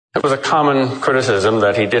It was a common criticism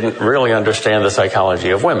that he didn't really understand the psychology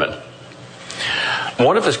of women.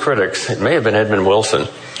 One of his critics, it may have been Edmund Wilson,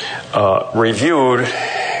 reviewed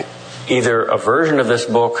either a version of this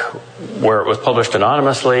book where it was published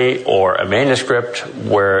anonymously or a manuscript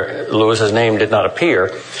where Lewis's name did not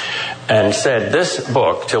appear, and said this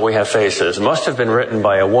book, Till We Have Faces, must have been written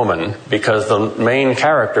by a woman because the main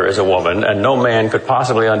character is a woman and no man could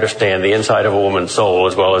possibly understand the inside of a woman's soul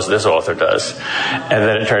as well as this author does. And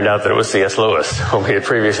then it turned out that it was C.S. Lewis, whom he had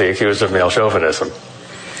previously accused of male chauvinism.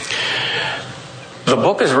 The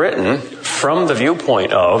book is written from the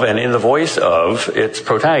viewpoint of and in the voice of its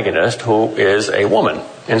protagonist, who is a woman.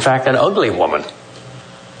 In fact, an ugly woman.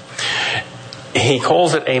 He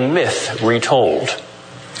calls it a myth retold.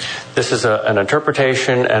 This is an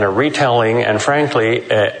interpretation and a retelling and, frankly,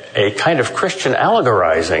 a kind of Christian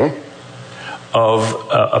allegorizing of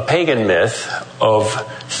a pagan myth of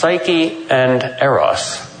Psyche and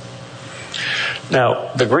Eros.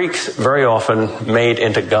 Now, the Greeks very often made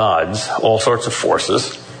into gods all sorts of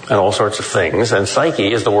forces and all sorts of things, and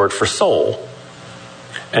Psyche is the word for soul.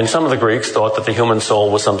 And some of the Greeks thought that the human soul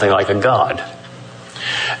was something like a god.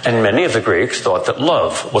 And many of the Greeks thought that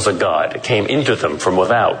love was a god. It came into them from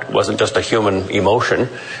without. It wasn't just a human emotion.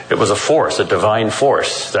 It was a force, a divine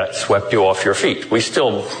force that swept you off your feet. We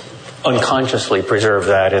still unconsciously preserve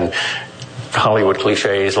that in Hollywood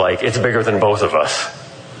cliches like, it's bigger than both of us.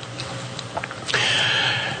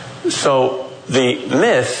 So the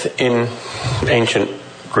myth in ancient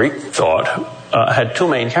Greek thought had two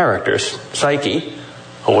main characters, Psyche,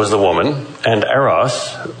 who was the woman, and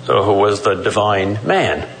Eros, who was the divine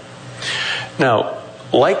man. Now,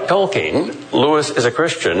 like Tolkien, Lewis is a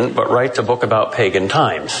Christian, but writes a book about pagan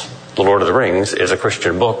times. The Lord of the Rings is a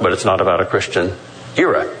Christian book, but it's not about a Christian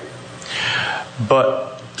era.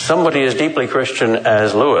 But somebody as deeply Christian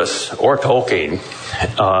as Lewis or Tolkien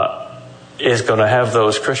is going to have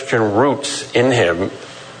those Christian roots in him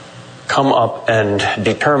come up and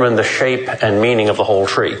determine the shape and meaning of the whole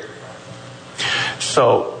tree.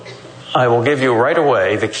 So I will give you right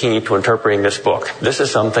away the key to interpreting this book. This is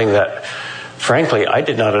something that, frankly, I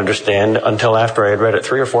did not understand until after I had read it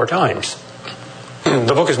 3 or 4 times.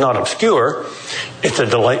 The book is not obscure. It's a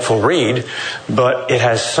delightful read, but it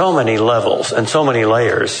has so many levels and so many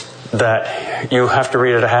layers that you have to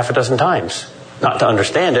read it a half a dozen times. Not to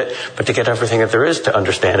understand it, but to get everything that there is to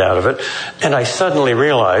understand out of it. And I suddenly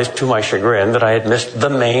realized, to my chagrin, that I had missed the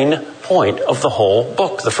main point of the whole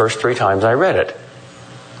book the first 3 times I read it.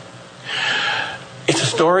 It's a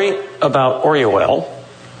story about Oruel,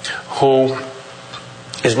 who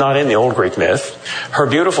is not in the old Greek myth. Her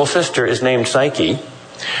beautiful sister is named Psyche,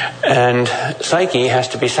 and Psyche has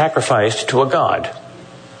to be sacrificed to a god.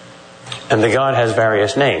 And the god has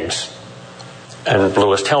various names. And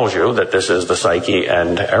Lewis tells you that this is the Psyche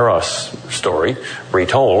and Eros story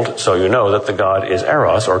retold, so you know that the god is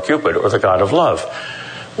Eros, or Cupid, or the god of love.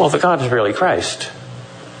 Well, the god is really Christ.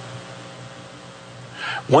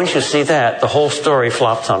 Once you see that, the whole story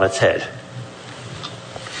flops on its head.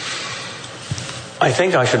 I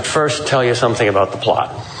think I should first tell you something about the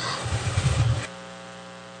plot.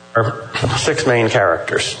 There are 6 main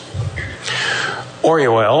characters.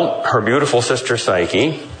 Oruel, her beautiful sister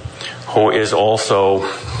Psyche, who is also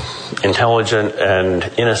intelligent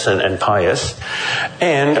and innocent and pious,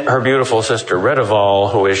 and her beautiful sister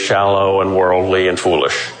Redival, who is shallow and worldly and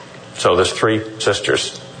foolish. So there's 3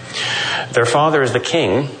 sisters. Their father is the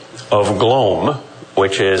king of Glome,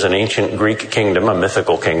 which is an ancient Greek kingdom, a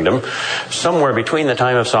mythical kingdom, somewhere between the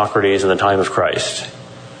time of Socrates and the time of Christ.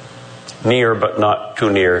 Near, but not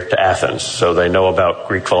too near to Athens. So they know about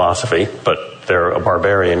Greek philosophy, but they're a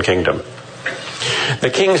barbarian kingdom. The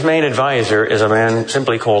king's main advisor is a man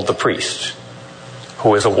simply called the priest,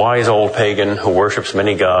 who is a wise old pagan who worships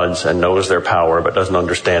many gods and knows their power but doesn't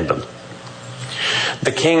understand them.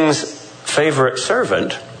 The king's favorite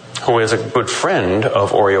servant, who is a good friend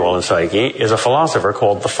of Oruel and Psyche, is a philosopher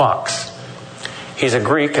called the Fox. He's a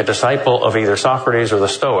Greek, a disciple of either Socrates or the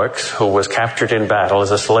Stoics, who was captured in battle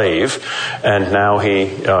as a slave, and now he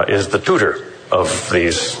is the tutor of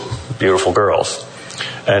these beautiful girls.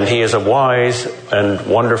 And he is a wise and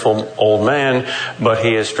wonderful old man, but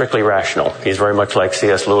he is strictly rational. He's very much like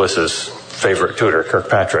C.S. Lewis's favorite tutor,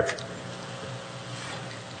 Kirkpatrick.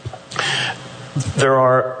 There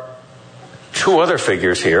are 2 other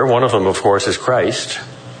figures here. One of them, of course, is Christ,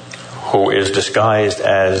 who is disguised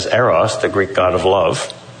as Eros, the Greek god of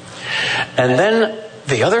love. And then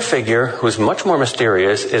the other figure, who's much more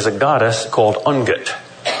mysterious, is a goddess called Ungut,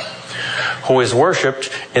 who is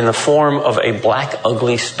worshipped in the form of a black,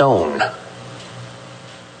 ugly stone.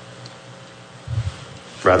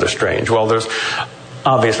 Rather strange. Well, there's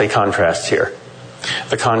obviously contrasts here.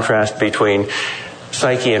 The contrast between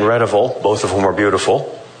Psyche and Redival, both of whom are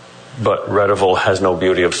beautiful, but Redival has no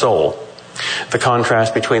beauty of soul. The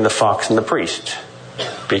contrast between the fox and the priest,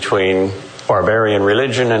 between barbarian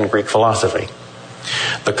religion and Greek philosophy.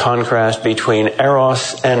 The contrast between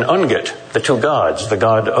Eros and Ungit, the two gods, the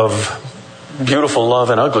god of beautiful love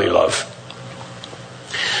and ugly love.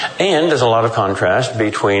 And there's a lot of contrast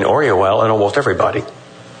between Orual and almost everybody.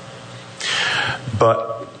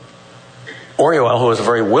 But Orual, who is a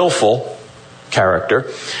very willful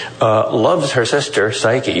character, loves her sister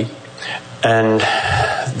Psyche, and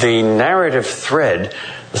the narrative thread,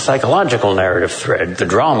 the psychological narrative thread, the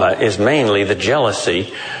drama, is mainly the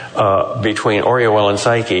jealousy between Orual and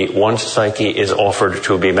Psyche once Psyche is offered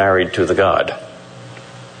to be married to the god.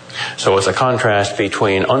 So it's a contrast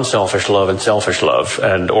between unselfish love and selfish love,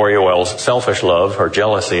 and Orual's selfish love, her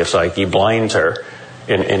jealousy of Psyche, blinds her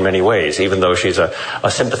in many ways. Even though she's a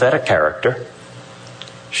sympathetic character,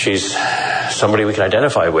 she's somebody we can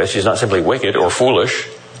identify with. She's not simply wicked or foolish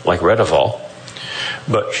like Redival,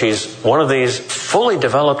 but she's one of these fully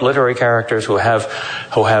developed literary characters who have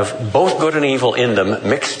both good and evil in them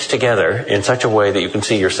mixed together in such a way that you can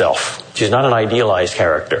see yourself. She's not an idealized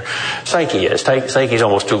character. Psyche is. Psyche's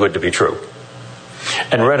almost too good to be true.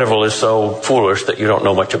 And Redival is so foolish that you don't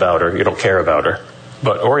know much about her, you don't care about her.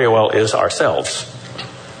 But Orual is ourselves.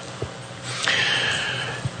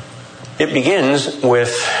 It begins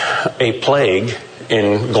with a plague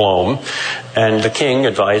in Glome, and the king,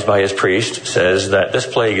 advised by his priest, says that this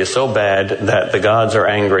plague is so bad that the gods are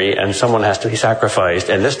angry and someone has to be sacrificed,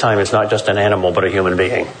 and this time it's not just an animal but a human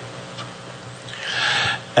being.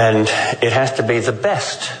 And it has to be the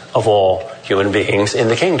best of all human beings in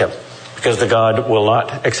the kingdom, because the god will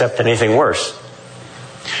not accept anything worse.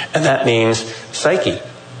 And that means Psyche.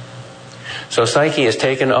 So Psyche is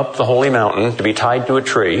taken up the holy mountain to be tied to a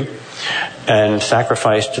tree and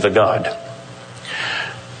sacrificed to the god.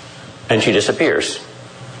 And she disappears.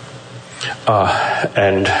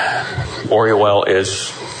 And Orual is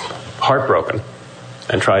heartbroken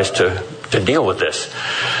and tries to deal with this.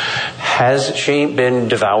 Has she been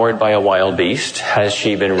devoured by a wild beast? Has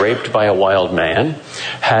she been raped by a wild man?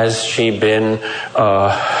 Has she been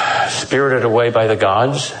spirited away by the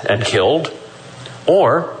gods and killed?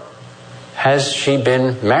 Or has she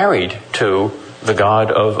been married to the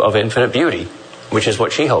god of infinite beauty, which is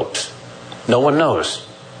what she hopes? No one knows.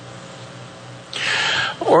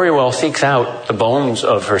 Orual seeks out the bones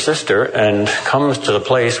of her sister and comes to the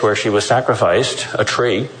place where she was sacrificed, a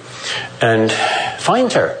tree, and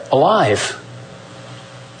finds her alive.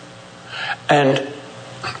 And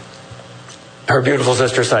her beautiful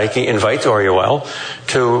sister Psyche invites Orual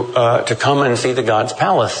to come and see the god's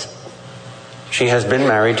palace. She has been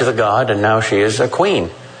married to the god and now she is a queen.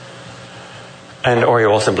 And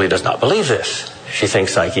Orual simply does not believe this. She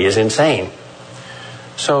thinks Psyche is insane.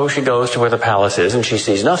 So she goes to where the palace is and she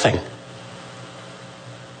sees nothing.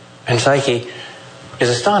 And Psyche is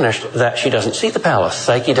astonished that she doesn't see the palace.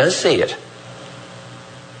 Psyche does see it.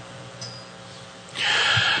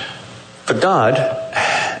 The god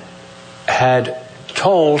had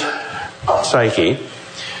told Psyche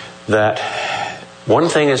that one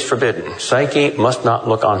thing is forbidden. Psyche must not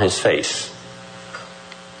look on his face.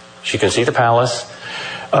 She can see the palace.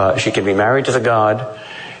 She can be married to the god.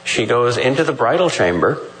 She goes into the bridal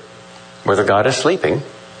chamber where the god is sleeping,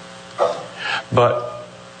 but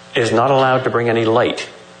is not allowed to bring any light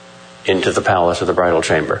into the palace or the bridal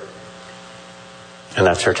chamber. And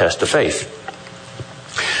that's her test of faith.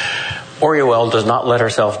 Orual does not let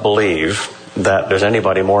herself believe that there's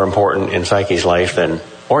anybody more important in Psyche's life than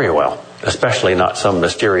Orual, especially not some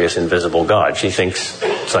mysterious invisible god. She thinks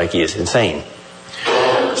Psyche is insane.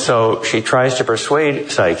 So she tries to persuade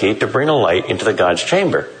Psyche to bring a light into the god's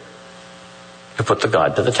chamber, to put the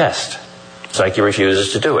god to the test. Psyche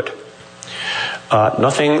refuses to do it.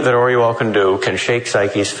 Nothing that Orual can do can shake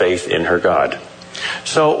Psyche's faith in her god.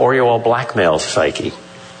 So Orual blackmails Psyche.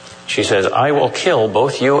 She says, I will kill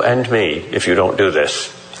both you and me if you don't do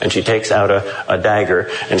this. And she takes out a dagger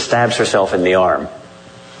and stabs herself in the arm.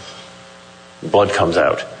 Blood comes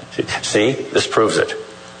out. See, this proves it.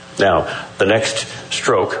 Now, the next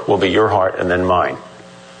stroke will be your heart and then mine.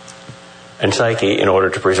 And Psyche, in order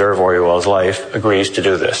to preserve Orual's life, agrees to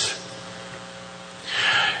do this.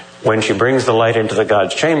 When she brings the light into the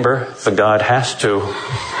god's chamber, the god has to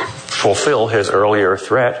fulfill his earlier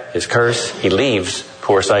threat, his curse. He leaves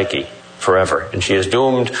poor Psyche forever. And she is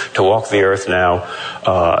doomed to walk the earth now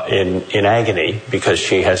in agony because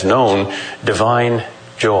she has known divine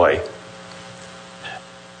joy,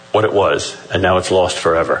 what it was, and now it's lost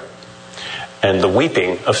forever. And the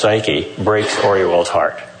weeping of Psyche breaks Oruel's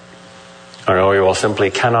heart. And Oruel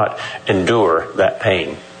simply cannot endure that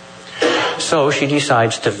pain. So she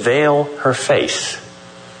decides to veil her face.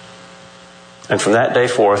 And from that day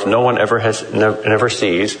forth, no one never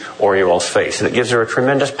sees Oruel's face. And it gives her a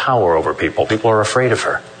tremendous power over people. People are afraid of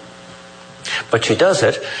her. But she does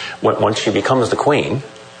it once she becomes the queen.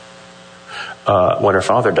 When her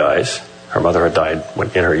father dies, her mother had died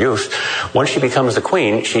in her youth. Once she becomes the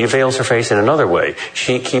queen, she veils her face in another way.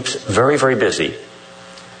 She keeps very, very busy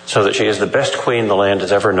so that she is the best queen the land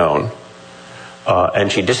has ever known. And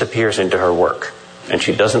she disappears into her work. And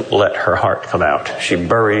she doesn't let her heart come out. She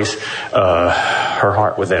buries her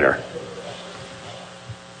heart within her.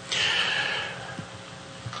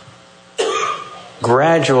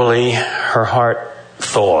 Gradually, her heart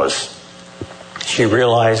thaws. She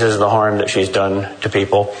realizes the harm that she's done to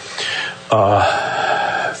people.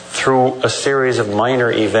 Through a series of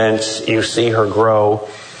minor events, you see her grow,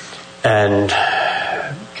 and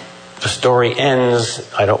the story ends.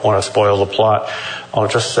 I don't want to spoil the plot. I'll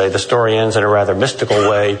just say the story ends in a rather mystical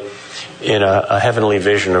way, in a heavenly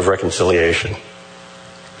vision of reconciliation.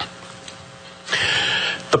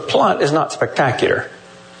 The plot is not spectacular.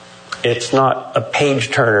 It's not a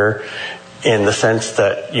page-turner in the sense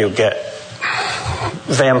that you get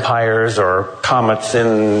vampires or comets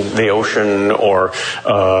in the ocean or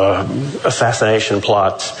assassination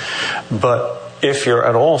plots. But if you're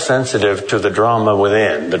at all sensitive to the drama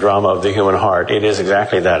within, the drama of the human heart, it is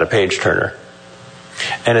exactly that, a page-turner.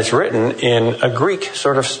 And it's written in a Greek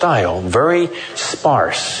sort of style, very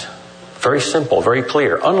sparse, very simple, very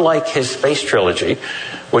clear. Unlike his Space Trilogy,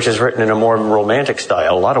 which is written in a more romantic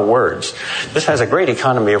style, a lot of words. This has a great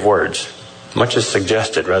economy of words. Much is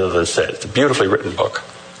suggested rather than said. It's a beautifully written book.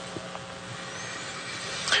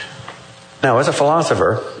 Now, as a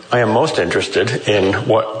philosopher, I am most interested in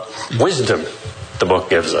what wisdom the book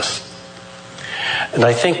gives us. And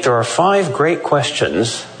I think there are 5 great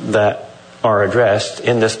questions that are addressed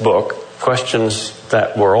in this book, questions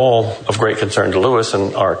that were all of great concern to Lewis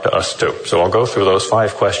and are to us too. So I'll go through those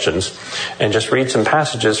 5 questions and just read some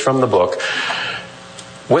passages from the book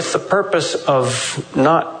with the purpose of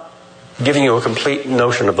not giving you a complete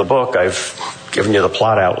notion of the book. I've given you the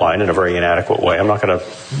plot outline in a very inadequate way. I'm not going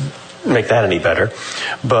to make that any better.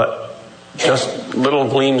 But just little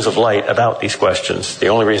gleams of light about these questions. The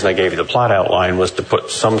only reason I gave you the plot outline was to put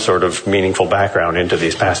some sort of meaningful background into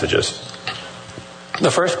these passages.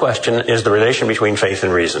 The first question is the relation between faith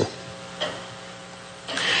and reason,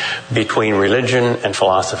 between religion and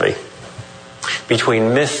philosophy,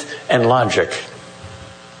 between myth and logic,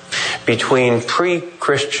 between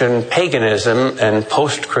pre-Christian paganism and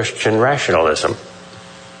post-Christian rationalism,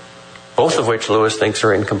 both of which Lewis thinks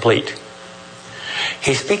are incomplete.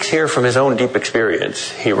 He speaks here from his own deep experience.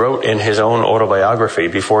 He wrote in his own autobiography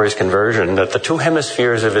before his conversion that the 2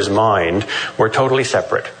 hemispheres of his mind were totally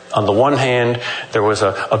separate. On the one hand, there was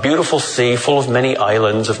a beautiful sea full of many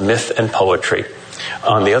islands of myth and poetry.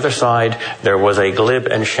 On the other side, there was a glib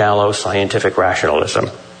and shallow scientific rationalism.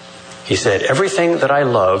 He said, everything that I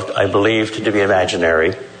loved, I believed to be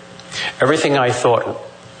imaginary. Everything I thought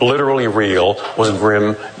literally real was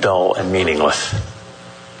grim, dull, and meaningless.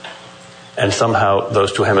 And somehow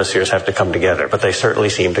those 2 hemispheres have to come together, but they certainly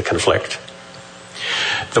seem to conflict.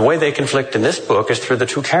 The way they conflict in this book is through the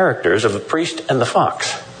 2 characters of the priest and the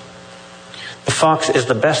fox. The fox is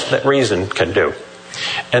the best that reason can do,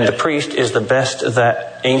 and the priest is the best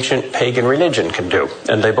that ancient pagan religion can do.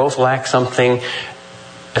 And they both lack something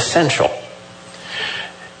essential.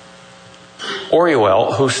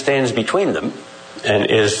 Oruel, who stands between them and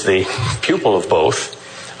is the pupil of both,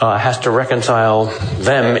 has to reconcile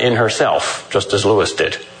them in herself, just as Lewis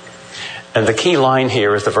did. And the key line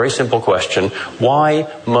here is the very simple question, why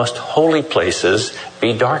must holy places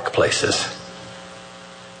be dark places?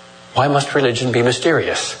 Why must religion be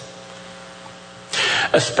mysterious?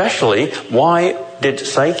 Especially, why did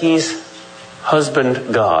Psyche's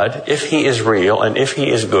husband God, if he is real and if he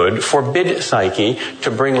is good, forbid Psyche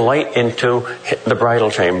to bring light into the bridal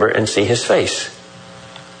chamber and see his face?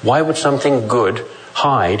 Why would something good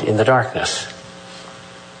hide in the darkness?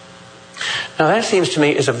 Now that seems to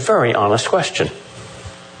me is a very honest question.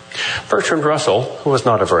 Bertrand Russell, who was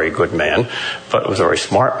not a very good man, but was a very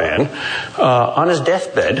smart man, on his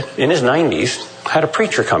deathbed in his 90s, had a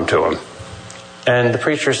preacher come to him. And the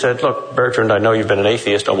preacher said, look, Bertrand, I know you've been an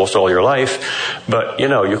atheist almost all your life, but,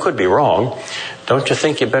 you could be wrong. Don't you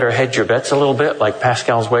think you better hedge your bets a little bit, like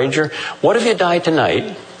Pascal's wager? What if you died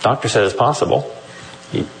tonight? Doctor said it's possible.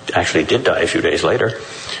 He actually did die a few days later.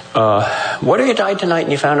 What if you died tonight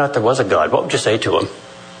and you found out there was a God? What would you say to him?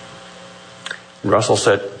 And Russell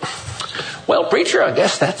said, Well, preacher, I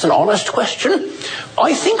guess that's an honest question.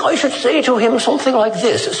 I think I should say to him something like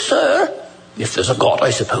this. Sir, if there's a God, I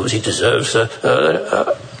suppose he deserves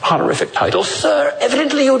a honorific title. Sir,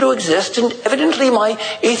 evidently you do exist, and evidently my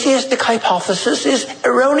atheistic hypothesis is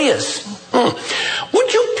erroneous.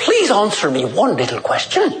 Would you please answer me one little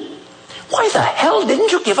question? Why the hell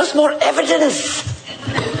didn't you give us more evidence?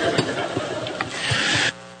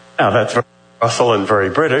 Now, that's very Russell and very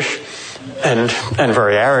British and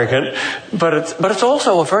very arrogant, but it's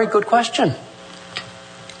also a very good question.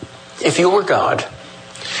 If you were God,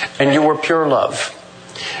 and you were pure love,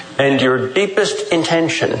 and your deepest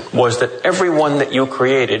intention was that everyone that you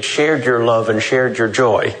created shared your love and shared your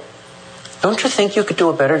joy, don't you think you could do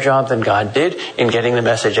a better job than God did in getting the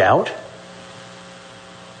message out?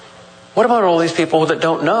 What about all these people that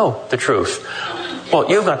don't know the truth?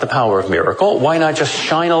 Well, you've got the power of miracle. Why not just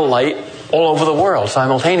shine a light all over the world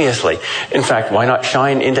simultaneously? In fact, why not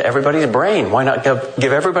shine into everybody's brain? Why not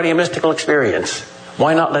give everybody a mystical experience?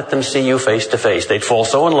 Why not let them see you face to face? They'd fall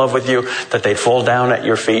so in love with you that they'd fall down at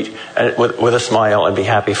your feet with a smile and be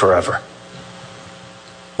happy forever.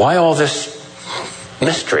 Why all this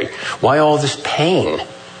mystery? Why all this pain?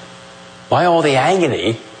 Why all the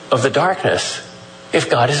agony of the darkness if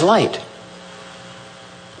God is light?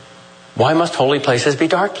 Why must holy places be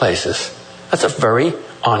dark places? That's a very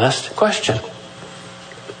honest question.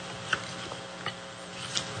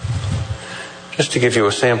 Just to give you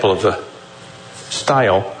a sample of the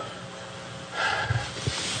style.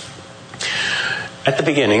 At the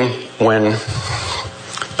beginning, when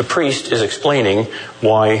the priest is explaining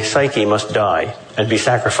why Psyche must die and be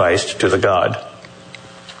sacrificed to the god,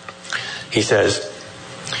 he says,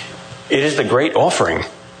 "It is the great offering,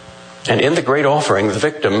 and in the great offering the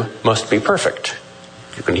victim must be perfect."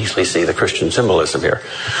 You can easily see the Christian symbolism here.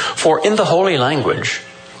 "For in the holy language,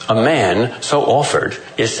 a man so offered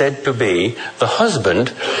is said to be the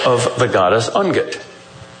husband of the goddess Ungut.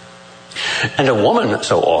 And a woman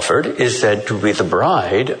so offered is said to be the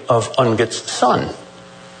bride of Ungut's son."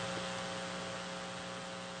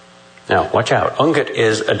 Now, watch out. Ungut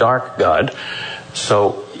is a dark god.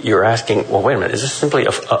 So you're asking, well, wait a minute, is this simply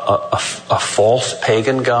a false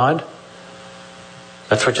pagan god?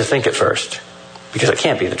 That's what you think at first, because it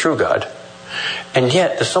can't be the true God. And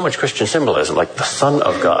yet, there's so much Christian symbolism, like the Son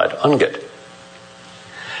of God, Ungut.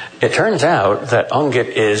 It turns out that Ungut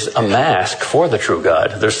is a mask for the true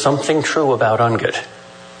God. There's something true about Ungut.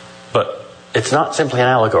 But it's not simply an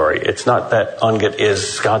allegory. It's not that Ungut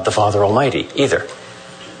is God the Father Almighty, either.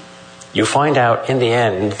 You find out in the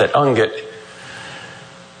end that Ungut,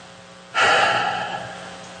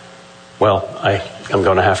 well, I'm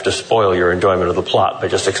going to have to spoil your enjoyment of the plot by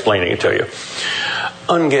just explaining it to you.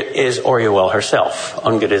 Ungut is Oruel herself.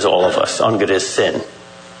 Ungut is all of us. Ungut is sin.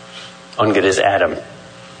 Ungut is Adam.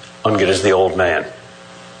 Ungut is the old man.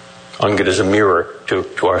 Ungut is a mirror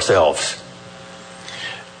to ourselves.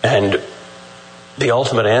 And the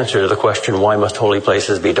ultimate answer to the question, why must holy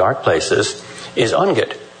places be dark places, is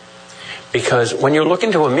Ungut. Because when you look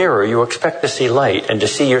into a mirror, you expect to see light and to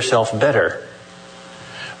see yourself better.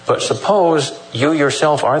 But suppose you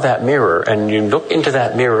yourself are that mirror, and you look into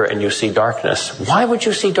that mirror and you see darkness. Why would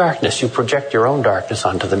you see darkness? You project your own darkness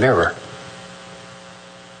onto the mirror.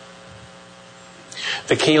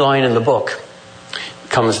 The key line in the book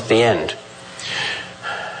comes at the end.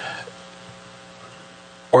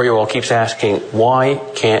 Oruel keeps asking, why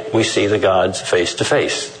can't we see the gods face to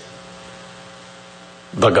face?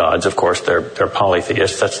 The gods, of course, they're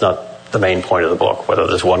polytheists. That's not the main point of the book. Whether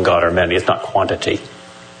there's one God or many, it's not quantity.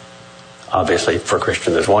 Obviously, for a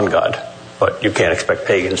Christian, there's one God, but you can't expect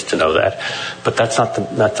pagans to know that. But that's not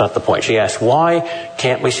the point. She asks, why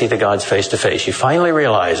can't we see the gods face to face? She finally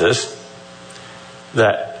realizes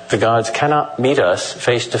that the gods cannot meet us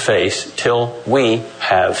face to face till we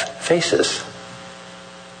have faces.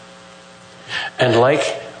 And like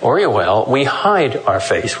Oruel, we hide our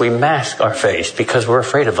face, we mask our face because we're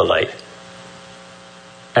afraid of the light.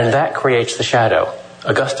 And that creates the shadow.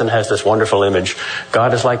 Augustine has this wonderful image.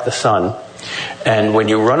 God is like the sun, and when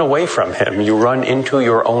you run away from him, you run into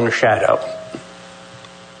your own shadow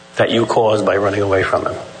that you caused by running away from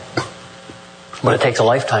him. But it takes a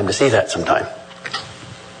lifetime to see that sometime.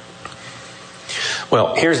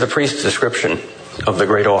 Well, here's the priest's description of the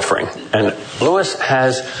great offering. And Lewis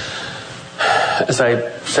has, as I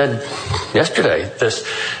said yesterday, this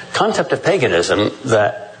concept of paganism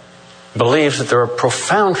that believes that there are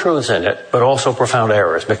profound truths in it, but also profound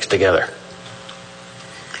errors mixed together.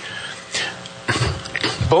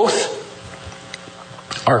 Both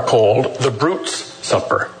are called the brute's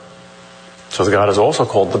supper. So the God is also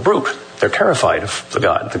called the brute. They're terrified of the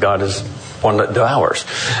god. The god is one that devours.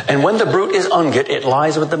 And when the brute is unget, it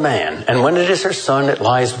lies with the man. And when it is her son, it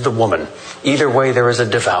lies with the woman. Either way, there is a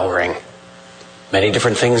devouring. Many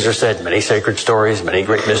different things are said, many sacred stories, many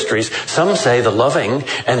great mysteries. Some say the loving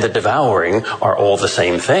and the devouring are all the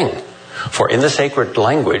same thing. For in the sacred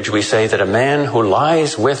language, we say that a woman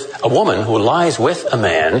who lies with a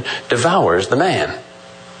man devours the man.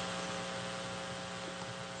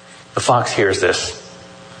 The fox hears this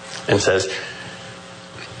and says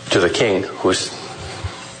to the king, who's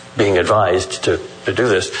being advised to do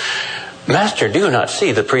this, "Master, do you not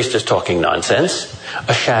see the priest is talking nonsense?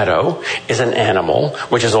 A shadow is an animal,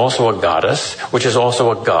 which is also a goddess, which is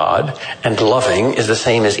also a god, and loving is the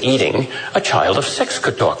same as eating. A child of 6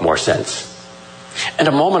 could talk more sense. And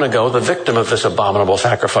a moment ago, the victim of this abominable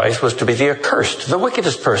sacrifice was to be the accursed, the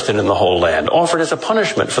wickedest person in the whole land, offered as a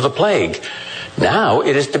punishment for the plague. Now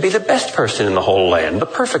it is to be the best person in the whole land, the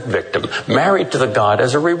perfect victim, married to the god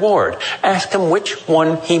as a reward. Ask him which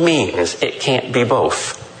one he means. It can't be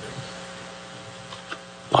both."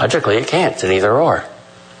 Logically, it can't. It's an either or.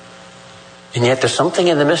 And yet there's something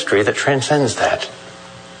in the mystery that transcends that.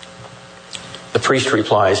 The priest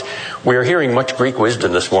replies, "We are hearing much Greek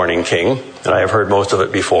wisdom this morning, King, and I have heard most of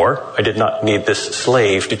it before. I did not need this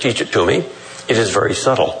slave to teach it to me. It is very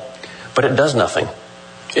subtle, but it does nothing.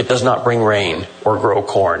 It does not bring rain or grow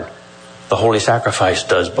corn. The holy sacrifice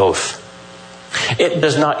does both. It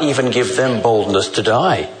does not even give them boldness to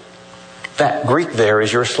die. That Greek there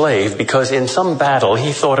is your slave because in some battle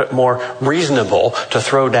he thought it more reasonable to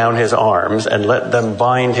throw down his arms and let them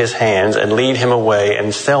bind his hands and lead him away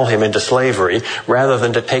and sell him into slavery rather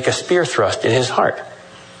than to take a spear thrust in his heart.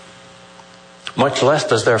 Much less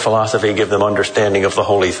does their philosophy give them understanding of the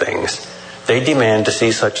holy things. They demand to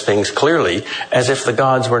see such things clearly as if the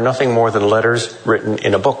gods were nothing more than letters written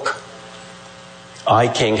in a book. I,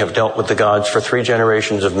 King, have dealt with the gods for 3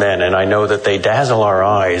 generations of men, and I know that they dazzle our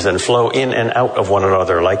eyes and flow in and out of one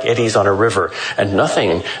another like eddies on a river, and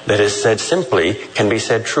nothing that is said simply can be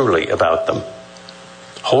said truly about them.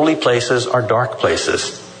 Holy places are dark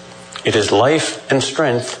places. It is life and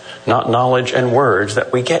strength, not knowledge and words,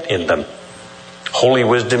 that we get in them. Holy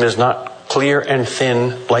wisdom is not clear and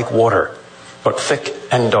thin like water, but thick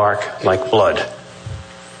and dark like blood."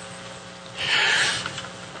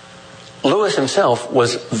 Lewis himself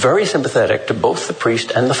was very sympathetic to both the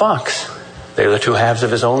priest and the fox. They are the two halves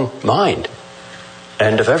of his own mind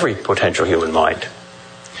and of every potential human mind.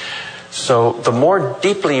 So the more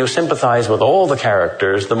deeply you sympathize with all the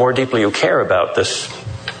characters, the more deeply you care about this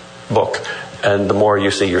book and the more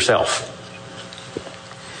you see yourself.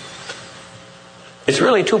 It's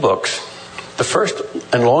really 2 books. The first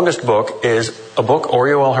and longest book is a book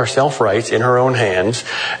Oriol herself writes in her own hands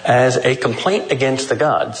as a complaint against the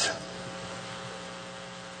gods.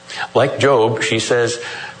 Like Job, she says,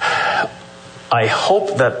 "I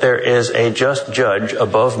hope that there is a just judge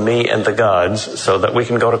above me and the gods so that we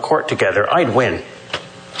can go to court together. I'd win.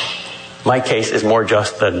 My case is more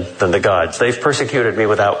just than the gods. They've persecuted me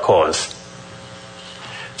without cause."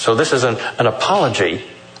 So this is an apology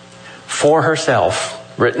for herself,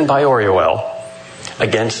 written by Oriol,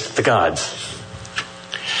 against the gods.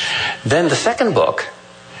 Then the second book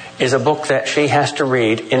is a book that she has to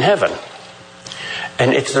read in heaven.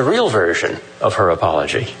 And it's the real version of her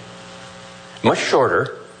apology. Much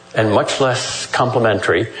shorter and much less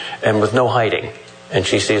complimentary and with no hiding. And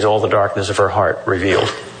she sees all the darkness of her heart revealed.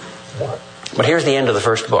 But here's the end of the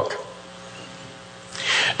first book.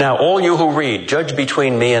 "Now all you who read, judge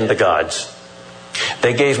between me and the gods.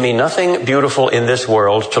 They gave me nothing beautiful in this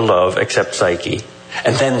world to love except Psyche.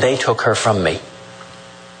 And then they took her from me.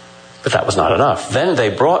 But that was not enough. Then they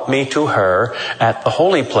brought me to her at the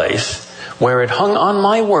holy place, where it hung on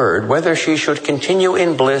my word whether she should continue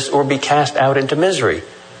in bliss or be cast out into misery.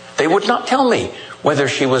 They would not tell me whether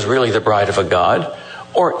she was really the bride of a god,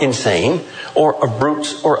 or insane, or a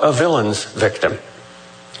brute's or a villain's victim.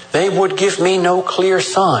 They would give me no clear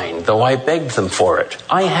sign, though I begged them for it.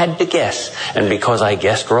 I had to guess, and because I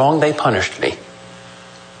guessed wrong, they punished me.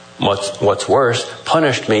 What's worse,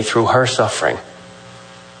 punished me through her suffering.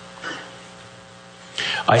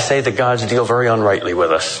 I say the gods deal very unrightly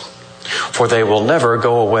with us. For they will never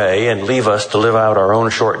go away and leave us to live out our own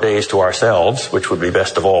short days to ourselves, which would be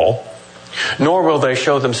best of all. Nor will they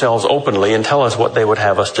show themselves openly and tell us what they would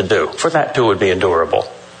have us to do, for that too would be endurable.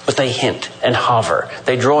 But they hint and hover.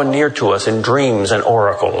 They draw near to us in dreams and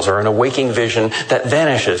oracles, or in a waking vision that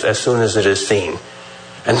vanishes as soon as it is seen.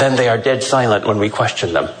 And then they are dead silent when we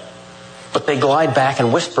question them. But they glide back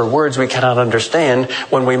and whisper words we cannot understand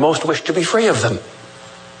when we most wish to be free of them.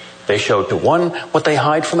 They show to one what they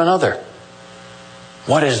hide from another.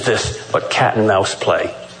 What is this but cat and mouse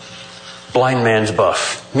play? Blind man's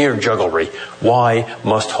buff, mere jugglery. Why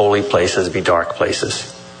must holy places be dark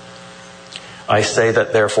places? I say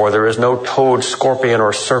that therefore there is no toad, scorpion,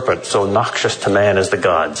 or serpent so noxious to man as the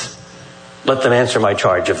gods. Let them answer my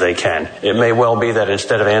charge if they can. It may well be that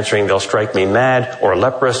instead of answering they'll strike me mad or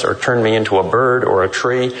leprous or turn me into a bird or a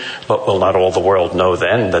tree, but will not all the world know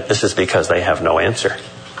then that this is because they have no answer?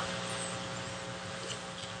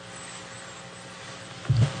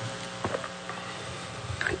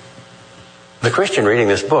 The Christian reading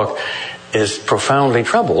this book is profoundly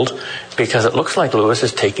troubled because it looks like Lewis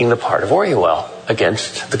is taking the part of Orihuel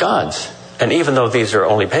against the gods. And even though these are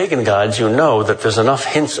only pagan gods, you know that there's enough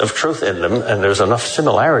hints of truth in them and there's enough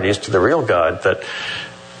similarities to the real God that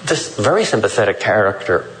this very sympathetic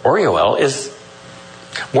character, Orihuel, is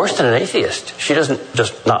worse than an atheist. She doesn't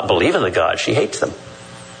just not believe in the gods, she hates them.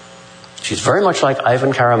 She's very much like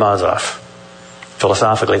Ivan Karamazov,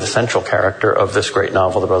 philosophically the central character of this great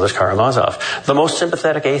novel, The Brothers Karamazov, the most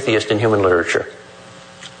sympathetic atheist in human literature.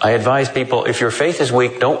 I advise people, if your faith is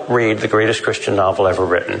weak, don't read the greatest Christian novel ever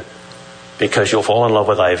written, because you'll fall in love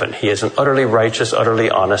with Ivan. He is an utterly righteous, utterly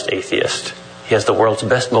honest atheist. He has the world's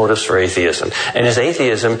best motives for atheism. And his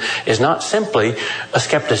atheism is not simply a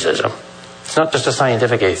skepticism. It's not just a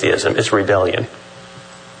scientific atheism, it's rebellion.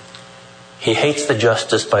 He hates the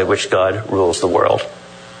justice by which God rules the world.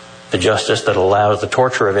 The justice that allows the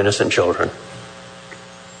torture of innocent children.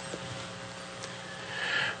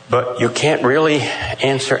 But you can't really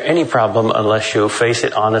answer any problem unless you face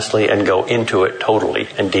it honestly and go into it totally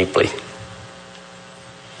and deeply.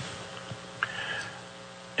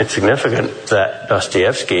 It's significant that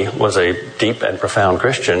Dostoevsky was a deep and profound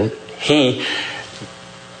Christian. He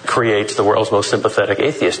creates the world's most sympathetic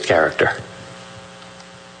atheist character.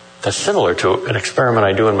 That's similar to an experiment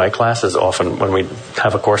I do in my classes often when we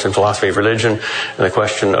have a course in philosophy of religion and the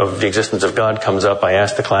question of the existence of God comes up. I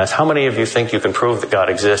ask the class, how many of you think you can prove that God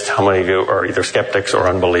exists? How many of you are either skeptics or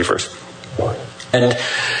unbelievers? And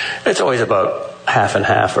it's always about half and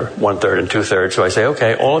half, or 1/3 and 2/3. So I say,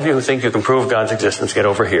 okay, all of you who think you can prove God's existence, get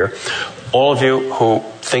over here. All of you who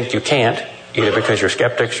think you can't, either because you're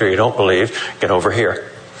skeptics or you don't believe, get over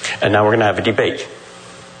here. And now we're going to have a debate.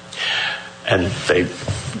 And they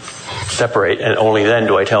separate, and only then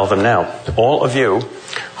do I tell them, now, all of you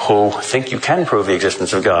who think you can prove the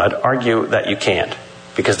existence of God argue that you can't,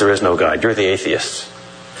 because there is no God. You're the atheists.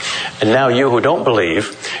 And now you who don't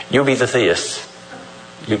believe, you be the theists.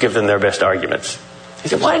 You give them their best arguments. He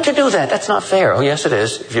said, why did you do that? That's not fair. Oh, yes, it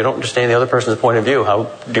is. If you don't understand the other person's point of view,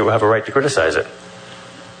 how do you have a right to criticize it?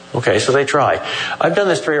 Okay, so they try. I've done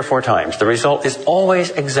this 3 or 4 times. The result is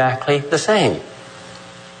always exactly the same.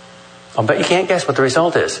 I'll bet you can't guess what the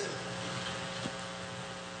result is.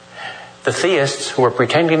 The theists who are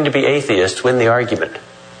pretending to be atheists win the argument.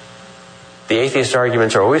 The atheist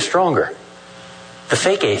arguments are always stronger. The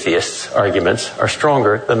fake atheists' arguments are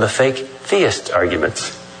stronger than the fake theist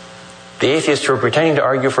arguments. The atheists who are pretending to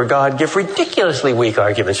argue for God give ridiculously weak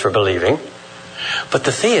arguments for believing. But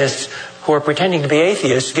the theists who are pretending to be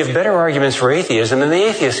atheists give better arguments for atheism than the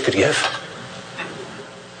atheists could give.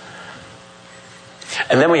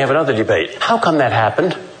 And then we have another debate. How come that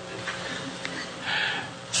happened?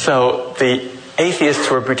 So the atheists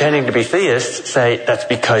who are pretending to be theists say, that's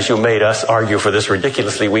because you made us argue for this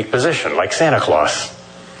ridiculously weak position, like Santa Claus.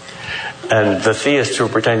 And the theists who are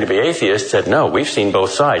pretending to be atheists said, no, we've seen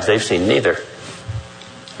both sides. They've seen neither.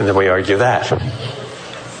 And then we argue that.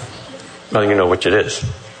 Well, you know which it is.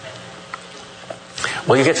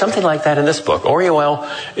 Well, you get something like that in this book. Orihuel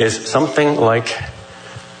is something like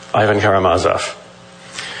Ivan Karamazov.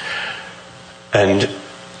 And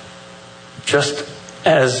just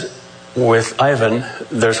as with Ivan,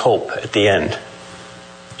 there's hope at the end.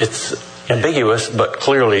 It's ambiguous, but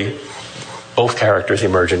clearly both characters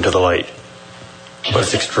emerge into the light. But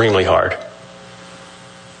it's extremely hard.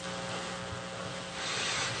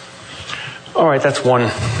 All right, that's one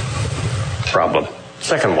problem.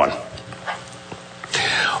 Second one.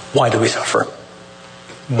 Why do we suffer?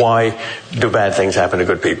 Why do bad things happen to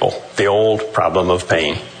good people? The old problem of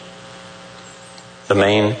pain. The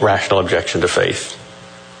main rational objection to faith.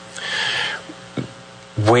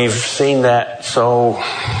 We've seen that so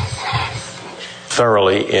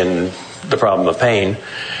thoroughly in The Problem of Pain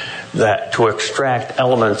that to extract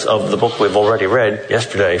elements of the book we've already read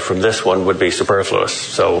yesterday from this one would be superfluous.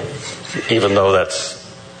 So even though that's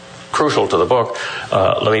crucial to the book,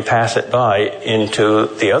 let me pass it by into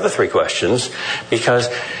the other 3 questions, because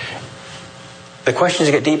the questions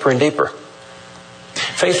get deeper and deeper.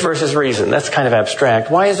 Faith versus reason, that's kind of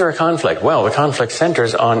abstract. Why is there a conflict? Well, the conflict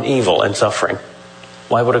centers on evil and suffering.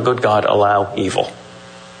 Why would a good God allow evil?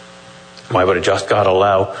 Why would a just God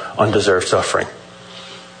allow undeserved suffering?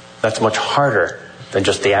 That's much harder than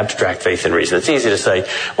just the abstract faith and reason. It's easy to say,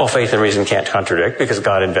 well, faith and reason can't contradict because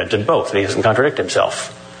God invented both and he doesn't contradict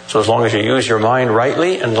himself. So as long as you use your mind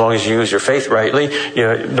rightly and as long as you use your faith rightly,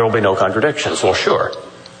 there will be no contradictions. Well, sure.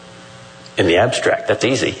 In the abstract, that's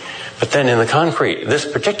easy. But then in the concrete, this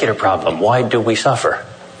particular problem, why do we suffer?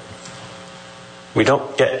 We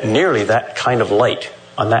don't get nearly that kind of light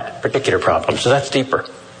on that particular problem. So that's deeper.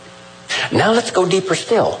 Now let's go deeper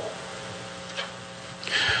still.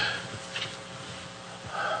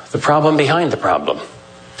 The problem behind the problem.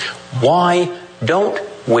 Why don't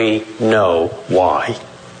we know why?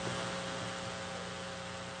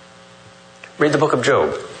 Read the book of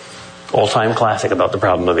Job, all-time classic about the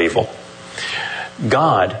problem of evil.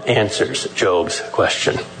 God answers Job's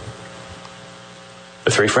question.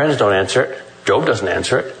 The three friends don't answer it. Job doesn't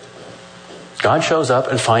answer it. God shows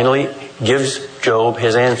up and finally gives Job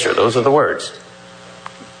his answer. Those are the words.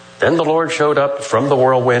 Then the Lord showed up from the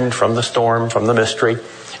whirlwind, from the storm, from the mystery,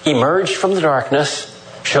 emerged from the darkness,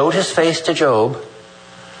 showed his face to Job,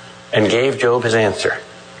 and gave Job his answer.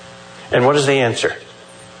 And what is the answer?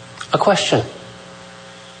 A question.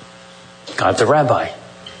 God's a rabbi.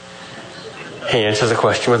 He answers the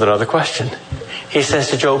question with another question. He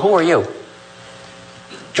says to Job, who are you?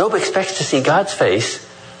 Job expects to see God's face.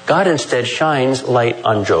 God instead shines light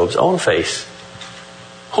on Job's own face.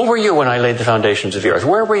 Who were you when I laid the foundations of the earth?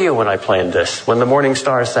 Where were you when I planned this? When the morning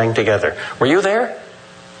stars sang together? Were you there?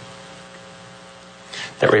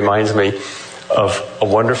 That reminds me of a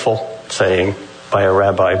wonderful saying by a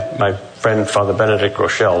rabbi. My friend, Father Benedict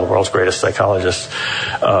Rochelle, the world's greatest psychologist,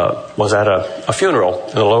 was at a funeral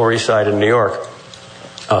in the Lower East Side in New York.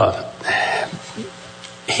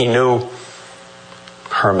 He knew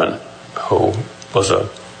Herman, who was an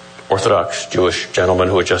Orthodox Jewish gentleman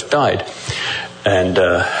who had just died. And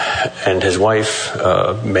his wife,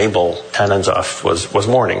 Mabel Tannenzoff, was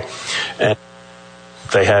mourning. And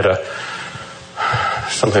they had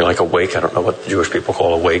something like a wake, I don't know what the Jewish people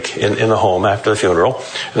call a wake, in the home after the funeral.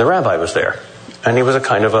 And the rabbi was there. And he was a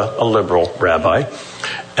kind of a liberal rabbi.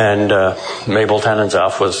 And Mabel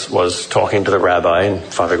Tannenzoff was talking to the rabbi, and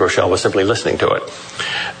Father Rochelle was simply listening to it.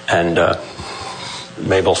 And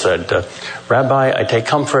Mabel said, Rabbi, I take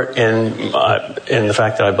comfort in the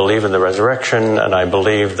fact that I believe in the resurrection, and I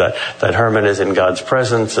believe that Herman is in God's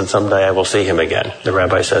presence, and someday I will see him again. The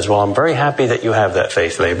rabbi says, well, I'm very happy that you have that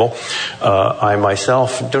faith, Mabel. I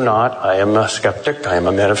myself do not. I am a skeptic. I am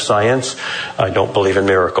a man of science. I don't believe in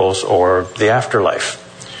miracles or the afterlife.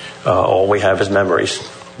 All we have is memories.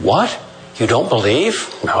 What? You don't believe?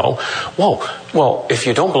 No. Whoa. Well, if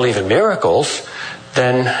you don't believe in miracles,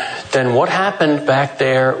 then what happened back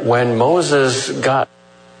there when Moses got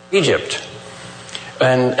Egypt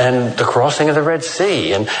and the crossing of the Red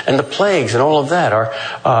Sea and the plagues and all of that?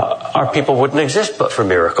 Our people wouldn't exist but for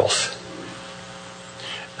miracles.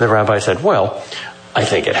 The rabbi said, well, I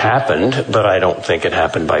think it happened, but I don't think it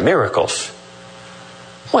happened by miracles.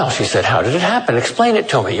 Well, she said, how did it happen? Explain it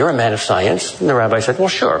to me. You're a man of science. And the rabbi said, well,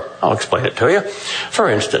 sure, I'll explain it to you. For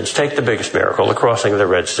instance, take the biggest miracle, the crossing of the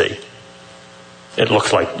Red Sea. It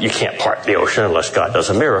looks like you can't part the ocean unless God does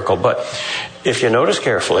a miracle. But if you notice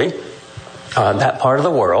carefully, that part of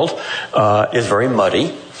the world is very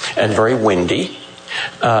muddy and very windy.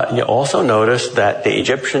 You also notice that the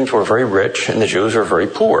Egyptians were very rich and the Jews were very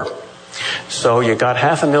poor. So you got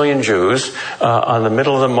 500,000 Jews on the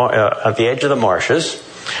middle of at the edge of the marshes.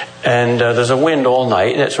 And there's a wind all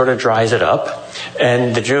night, and it sort of dries it up.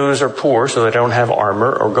 And the Jews are poor, so they don't have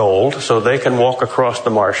armor or gold, so they can walk across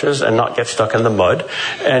the marshes and not get stuck in the mud.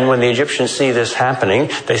 And when the Egyptians see this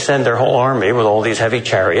happening, they send their whole army with all these heavy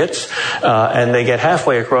chariots, and they get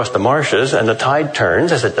halfway across the marshes, and the tide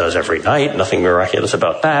turns, as it does every night. Nothing miraculous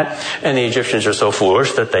about that. And the Egyptians are so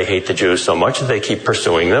foolish that they hate the Jews so much that they keep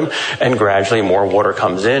pursuing them. And gradually more water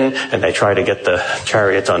comes in, and they try to get the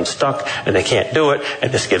chariots unstuck, and they can't do it.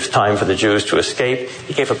 And this gives time for the Jews to escape.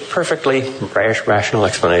 He gave a perfectly rational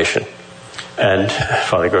explanation. And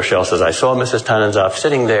Father Rochelle says, I saw Mrs. Tannenzoff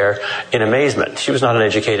sitting there in amazement. She was not an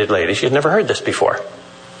educated lady. She had never heard this before.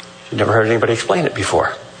 She'd never heard anybody explain it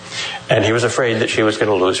before. And he was afraid that she was going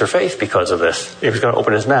to lose her faith because of this. He was going to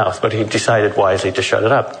open his mouth, but he decided wisely to shut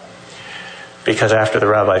it up. Because after the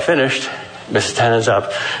rabbi finished, Mrs.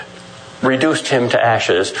 Tannenzoff reduced him to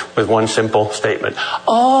ashes with one simple statement.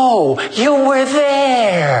 Oh, you were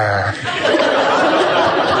there.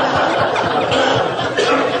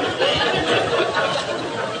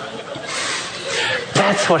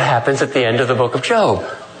 That's what happens at the end of the book of Job.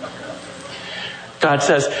 God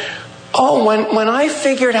says, Oh, when I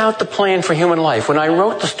figured out the plan for human life, when I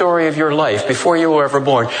wrote the story of your life before you were ever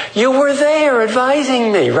born, you were there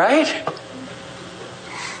advising me, right?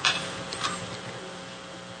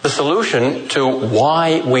 The solution to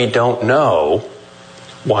why we don't know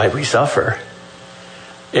why we suffer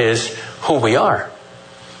is who we are.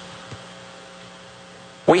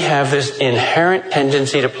 We have this inherent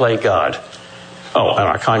tendency to play God. Oh, on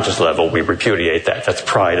our conscious level, we repudiate that. That's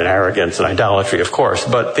pride and arrogance and idolatry, of course.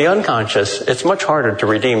 But the unconscious, it's much harder to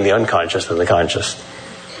redeem the unconscious than the conscious.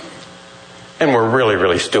 And we're really,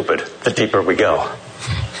 really stupid the deeper we go.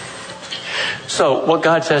 So what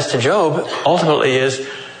God says to Job ultimately is,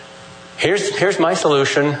 here's my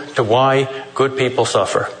solution to why good people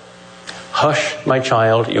suffer. Hush, my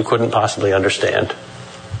child, you couldn't possibly understand.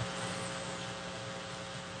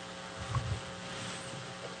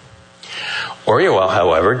 Oriel,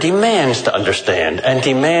 however, demands to understand and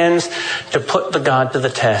demands to put the God to the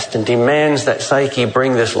test and demands that Psyche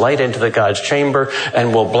bring this light into the God's chamber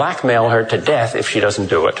and will blackmail her to death if she doesn't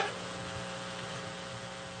do it.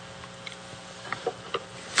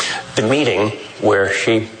 The meeting where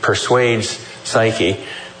she persuades Psyche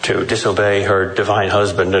to disobey her divine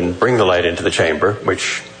husband and bring the light into the chamber,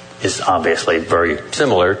 which is obviously very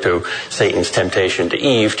similar to Satan's temptation to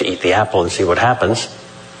Eve to eat the apple and see what happens.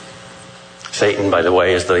 Satan, by the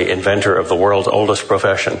way, is the inventor of the world's oldest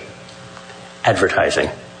profession, advertising.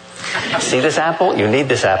 See this apple? You need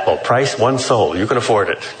this apple. Price one soul. You can afford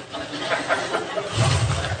it.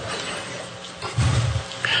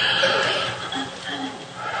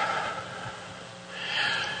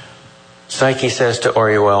 Psyche says to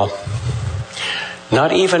Oriel,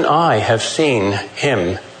 not even I have seen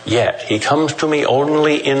him yet. He comes to me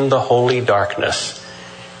only in the holy darkness.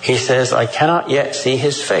 He says, I cannot yet see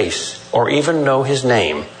his face or even know his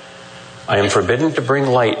name. I am forbidden to bring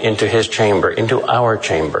light into his chamber, into our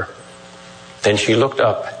chamber. Then she looked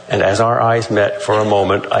up, and as our eyes met for a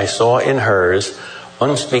moment, I saw in hers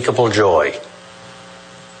unspeakable joy.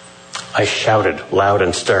 I shouted loud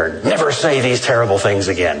and stern, never say these terrible things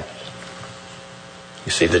again.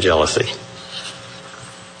 You see the jealousy.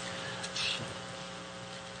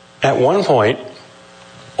 At one point,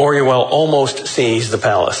 Oriel almost sees the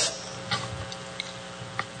palace.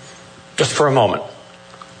 Just for a moment.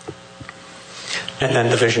 And then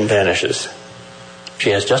the vision vanishes. She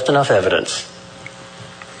has just enough evidence.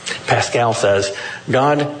 Pascal says,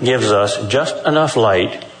 God gives us just enough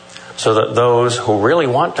light so that those who really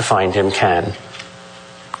want to find him can.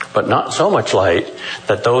 But not so much light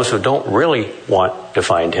that those who don't really want to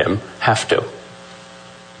find him have to.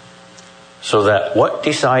 So that what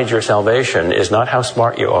decides your salvation is not how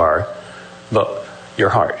smart you are, but your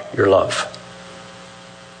heart, your love.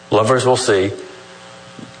 Lovers will see,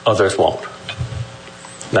 others won't.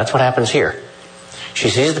 And that's what happens here. She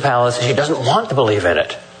sees the palace and she doesn't want to believe in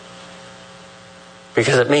it.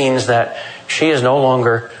 Because it means that she is no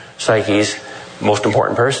longer Psyche's most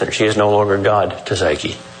important person. She is no longer God to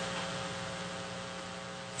Psyche.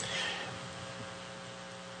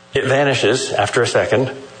 It vanishes after a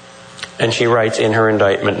second, and she writes in her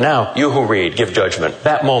indictment, now, you who read, give judgment.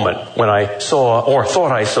 That moment when I saw, or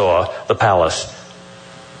thought I saw, the palace,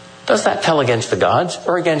 does that tell against the gods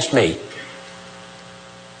or against me?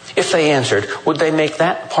 If they answered, would they make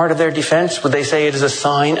that part of their defense? Would they say it is a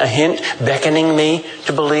sign, a hint, beckoning me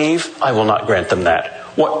to believe? I will not grant them that.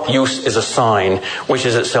 What use is a sign which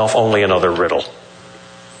is itself only another riddle?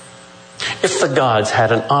 If the gods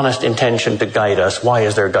had an honest intention to guide us, why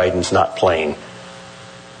is their guidance not plain?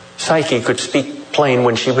 Psyche could speak plain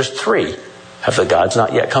when she was 3. Have the gods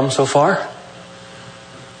not yet come so far?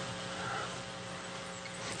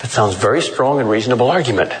 That sounds very strong and reasonable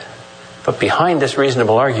argument. But behind this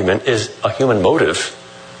reasonable argument is a human motive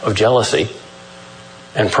of jealousy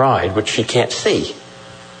and pride, which she can't see.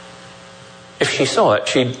 If she saw it,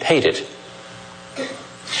 she'd hate it.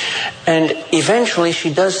 And eventually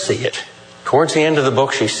she does see it. Towards the end of the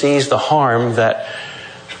book, she sees the harm that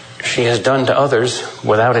she has done to others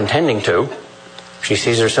without intending to. She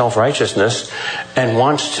sees her self-righteousness and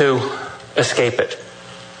wants to escape it.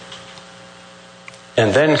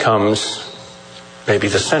 And then comes maybe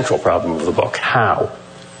the central problem of the book. How?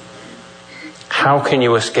 How can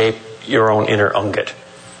you escape your own inner unget?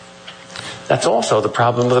 That's also the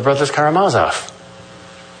problem of the brothers Karamazov.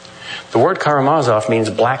 The word Karamazov means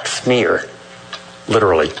black smear,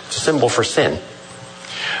 literally, symbol for sin.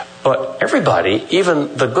 But everybody,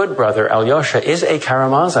 even the good brother Alyosha, is a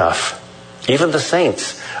Karamazov. Even the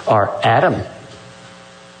saints are Adam.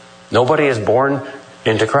 Nobody is born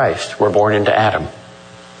into Christ. We're born into Adam.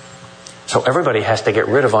 So everybody has to get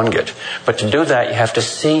rid of unget. But to do that, you have to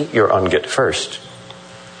see your unget first.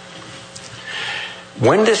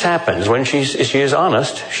 When this happens, when she is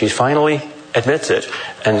honest, she finally admits it,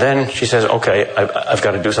 and then she says, okay, I've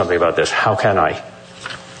got to do something about this. How can I?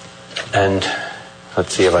 And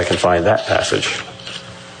let's see if I can find that passage.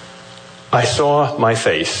 I saw my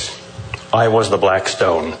face. I was the black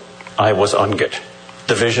stone. I was Unget.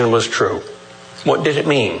 The vision was true. What did it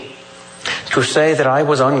mean? To say that I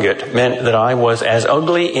was Unget meant that I was as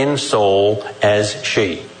ugly in soul as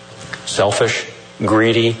she. Selfish,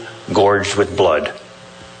 greedy, gorged with blood.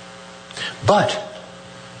 But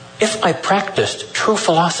if I practiced true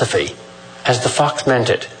philosophy, as the fox meant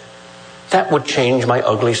it, that would change my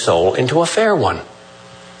ugly soul into a fair one.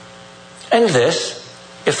 And this,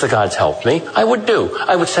 if the gods helped me, I would do.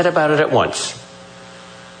 I would set about it at once.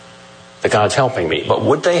 The gods helping me. But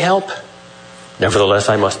would they help? Nevertheless,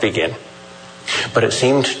 I must begin. But it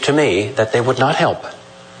seemed to me that they would not help.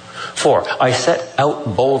 For I set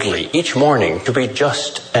out boldly each morning to be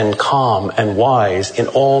just and calm and wise in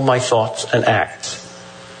all my thoughts and acts.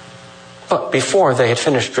 But before they had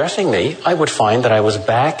finished dressing me, I would find that I was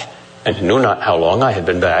back, and knew not how long I had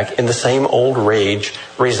been back, in the same old rage,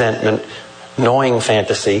 resentment, gnawing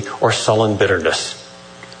fantasy, or sullen bitterness.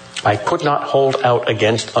 I could not hold out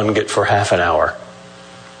against Unget for half an hour.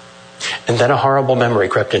 And then a horrible memory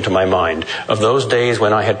crept into my mind of those days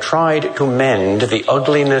when I had tried to mend the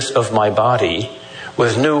ugliness of my body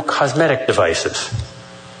with new cosmetic devices.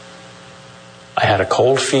 I had a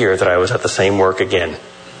cold fear that I was at the same work again.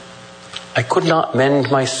 I could not mend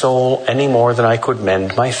my soul any more than I could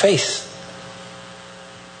mend my face,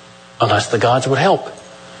 unless the gods would help.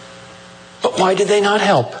 But why did they not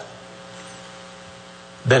help?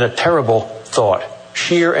 Then a terrible thought,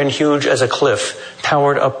 sheer and huge as a cliff,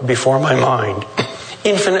 towered up before my mind,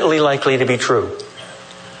 infinitely likely to be true.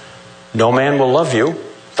 No man will love you,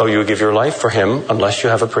 though you give your life for him, unless you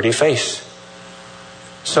have a pretty face.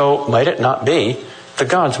 So might it not be, the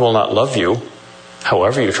gods will not love you,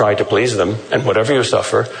 however you try to please them, and whatever you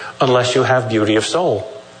suffer, unless you have beauty of soul.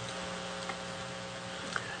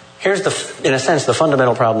 Here's, in a sense, the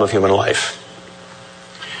fundamental problem of human life.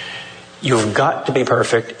 You've got to be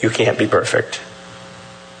perfect, you can't be perfect.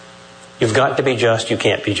 You've got to be just, you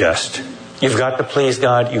can't be just. You've got to please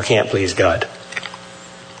God, you can't please God.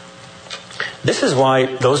 This is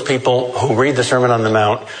why those people who read the Sermon on the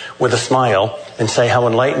Mount with a smile and say how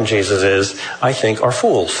enlightened Jesus is, I think are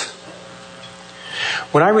fools.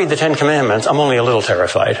 When I read the Ten Commandments, I'm only a little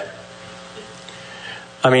terrified.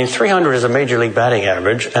 300 is a major league batting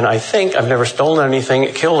average, and I think I've never stolen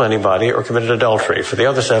anything, killed anybody, or committed adultery. For the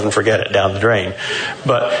other 7, forget it, down the drain.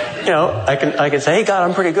 But, I can say, hey, God,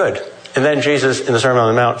 I'm pretty good. And then Jesus, in the Sermon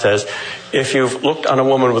on the Mount, says, if you've looked on a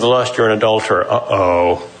woman with lust, you're an adulterer.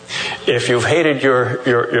 Uh-oh. If you've hated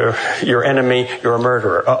your enemy, you're a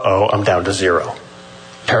murderer. Uh-oh, I'm down to 0.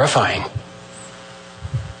 Terrifying.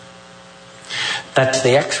 That's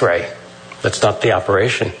the X-ray. That's not the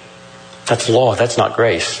operation. That's law. That's not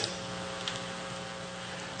grace.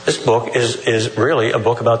 This book is really a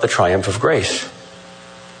book about the triumph of grace.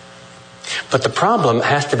 But the problem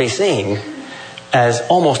has to be seen as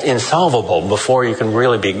almost insolvable before you can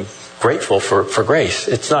really be grateful for grace.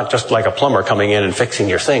 It's not just like a plumber coming in and fixing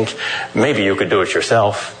your sink. Maybe you could do it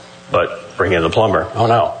yourself, but bring in the plumber. Oh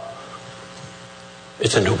no.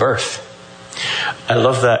 It's a new birth. I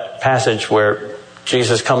love that passage where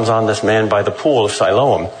Jesus comes on this man by the pool of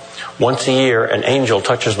Siloam. Once a year, an angel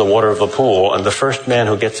touches the water of the pool, and the first man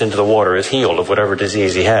who gets into the water is healed of whatever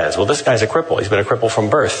disease he has. Well, this guy's a cripple. He's been a cripple from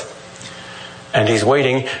birth. And he's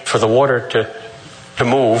waiting for the water to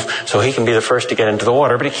move so he can be the first to get into the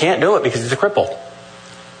water, but he can't do it because he's a cripple.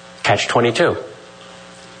 Catch 22.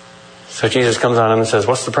 So Jesus comes on him and says,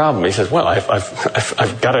 what's the problem? He says, well,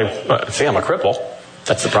 I've got to, see, I'm a cripple.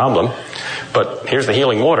 That's the problem. But here's the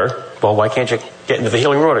healing water. Well, why can't you get into the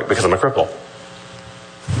healing water? Because I'm a cripple.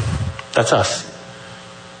 That's us.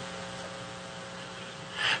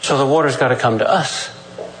 So the water's got to come to us.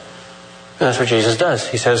 And that's what Jesus does.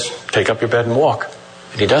 He says, take up your bed and walk.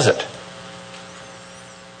 And he does it.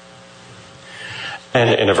 And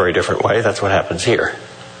in a very different way, that's what happens here.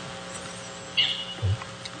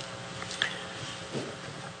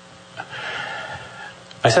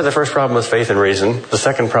 I said the first problem was faith and reason. The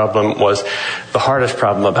second problem was the hardest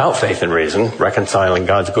problem about faith and reason, reconciling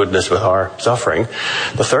God's goodness with our suffering.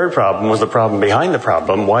 The third problem was the problem behind the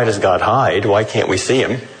problem. Why does God hide? Why can't we see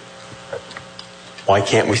him? Why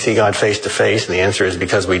can't we see God face to face? And the answer is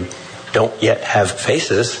because we don't yet have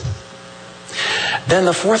faces. Then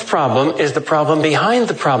the fourth problem is the problem behind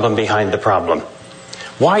the problem behind the problem.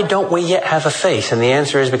 Why don't we yet have a face? And the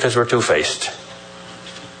answer is because we're two-faced.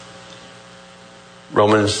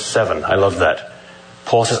 Romans 7, I love that.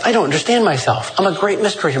 Paul says, I don't understand myself. I'm a great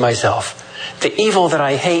mystery to myself. The evil that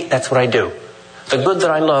I hate, that's what I do. The good that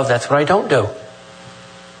I love, that's what I don't do.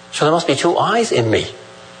 So there must be two I's in me.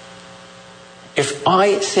 If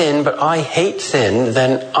I sin, but I hate sin,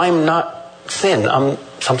 then I'm not sin. I'm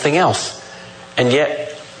something else. And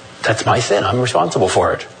yet, that's my sin. I'm responsible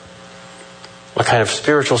for it. A kind of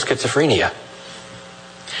spiritual schizophrenia.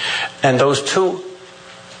 And those two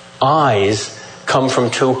I's come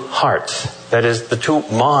from two hearts. That is, the two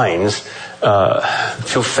minds,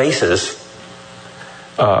 two faces,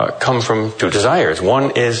 come from two desires.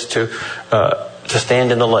 One is to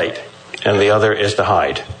stand in the light, and the other is to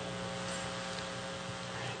hide.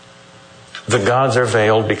 The gods are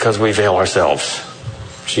veiled because we veil ourselves.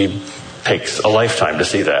 She takes a lifetime to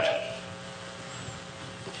see that.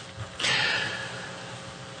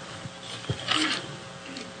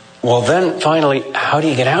 Well, then, finally, how do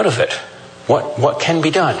you get out of it? What can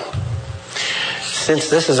be done? Since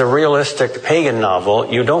this is a realistic pagan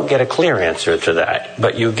novel, you don't get a clear answer to that,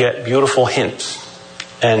 but you get beautiful hints.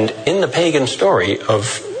 And in the pagan story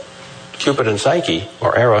of Cupid and Psyche,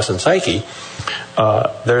 or Eros and Psyche,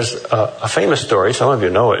 there's a famous story, some of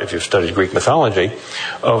you know it if you've studied Greek mythology,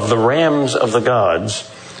 of the rams of the gods.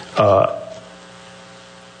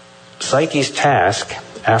 Psyche's task,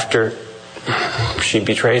 after she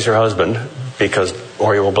betrays her husband, because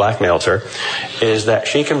Oriole blackmails her, is that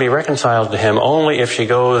she can be reconciled to him only if she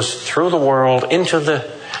goes through the world into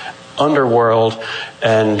the underworld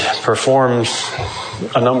and performs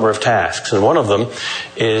a number of tasks. And one of them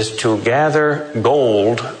is to gather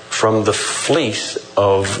gold from the fleece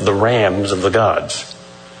of the rams of the gods.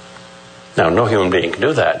 Now, no human being can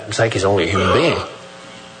do that. Psyche's only a human being.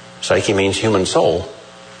 Psyche means human soul.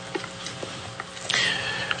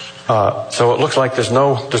 So it looks like there's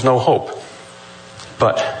no hope.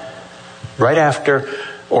 But right after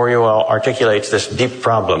Oriole articulates this deep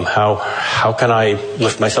problem, how can I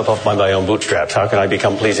lift myself up by my own bootstraps? How can I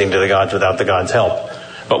become pleasing to the gods without the gods' help?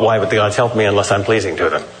 But why would the gods help me unless I'm pleasing to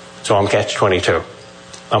them? So I'm catch-22.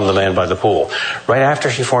 I'm the man by the pool. Right after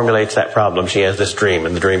she formulates that problem, she has this dream,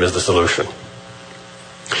 and the dream is the solution.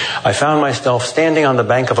 I found myself standing on the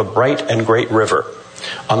bank of a bright and great river.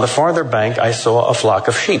 On the farther bank, I saw a flock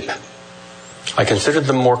of sheep. I considered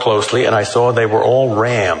them more closely, and I saw they were all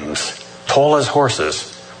rams, tall as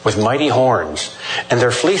horses, with mighty horns, and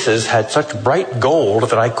their fleeces had such bright gold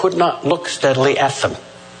that I could not look steadily at them.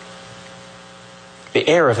 The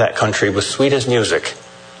air of that country was sweet as music.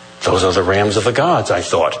 Those are the rams of the gods, I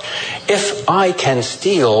thought. If I can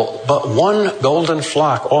steal but one golden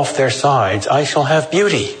flock off their sides, I shall have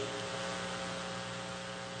beauty.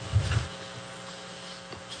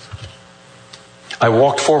 I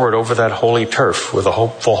walked forward over that holy turf with a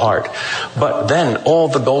hopeful heart. But then all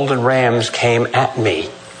the golden rams came at me.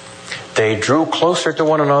 They drew closer to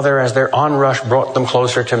one another as their onrush brought them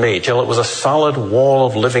closer to me, till it was a solid wall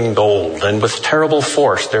of living gold. And with terrible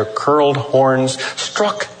force their curled horns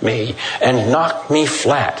struck me and knocked me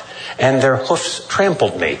flat, and their hoofs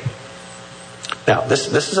trampled me. Now, this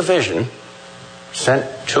is a vision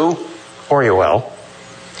sent to Oriole,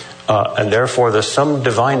 and therefore there's some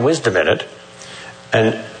divine wisdom in it.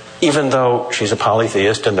 And even though she's a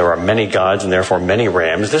polytheist and there are many gods and therefore many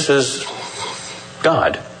rams, this is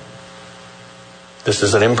God. This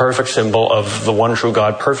is an imperfect symbol of the one true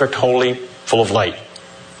God, perfect, holy, full of light.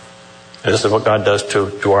 And this is what God does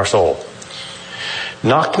to our soul.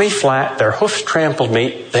 Knocked me flat, their hoofs trampled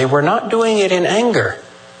me. They were not doing it in anger.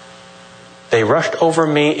 They rushed over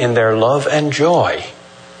me in their love and joy.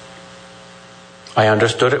 I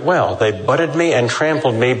understood it well. They butted me and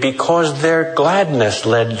trampled me because their gladness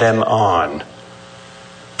led them on.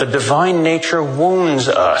 The divine nature wounds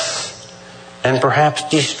us and perhaps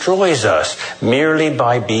destroys us merely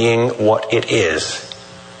by being what it is.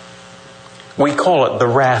 We call it the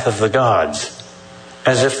wrath of the gods,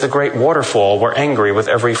 as if the great waterfall were angry with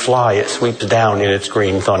every fly it sweeps down in its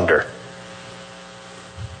green thunder.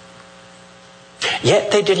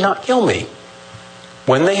 Yet they did not kill me.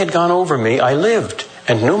 When they had gone over me, I lived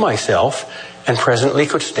and knew myself and presently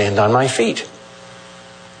could stand on my feet.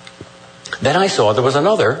 Then I saw there was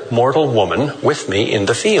another mortal woman with me in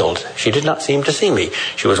the field. She did not seem to see me.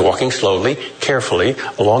 She was walking slowly, carefully,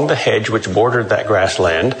 along the hedge which bordered that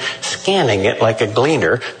grassland, scanning it like a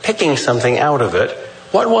gleaner, picking something out of it.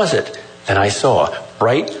 What was it? Then I saw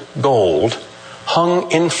bright gold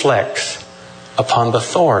hung in flecks upon the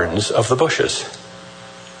thorns of the bushes.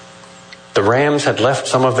 The rams had left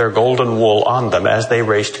some of their golden wool on them as they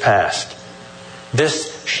raced past.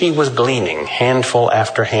 This she was gleaning, handful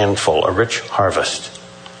after handful, a rich harvest.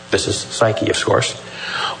 This is Psyche, of course.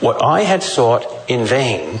 What I had sought in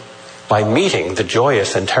vain, by meeting the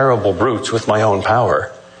joyous and terrible brutes with my own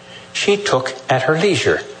power. She took at her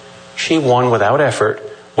leisure. She won without effort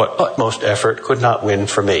what utmost effort could not win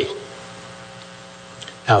for me.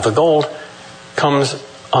 Now the gold comes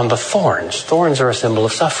on the thorns. Thorns are a symbol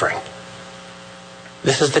of suffering.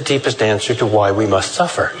 This is the deepest answer to why we must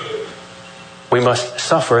suffer. We must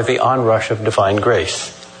suffer the onrush of divine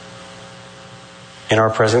grace. In our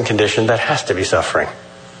present condition, that has to be suffering.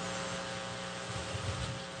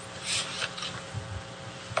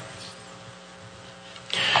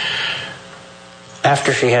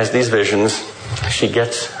 After she has these visions, she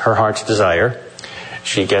gets her heart's desire.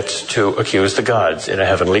 She gets to accuse the gods in a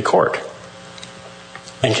heavenly court.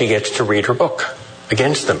 And she gets to read her book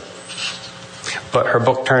against them. But her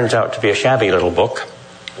book turns out to be a shabby little book.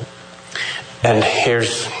 And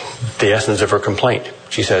here's the essence of her complaint.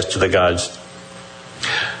 She says to the gods,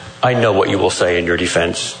 I know what you will say in your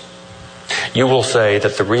defense. You will say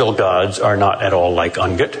that the real gods are not at all like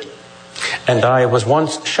Ungit. And I was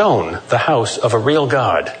once shown the house of a real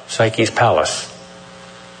god, Psyche's palace.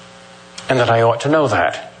 And that I ought to know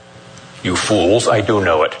that. You fools, I do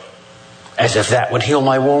know it. As if that would heal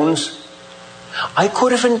my wounds. I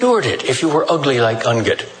could have endured it if you were ugly like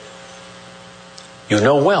Ungit. You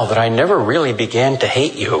know well that I never really began to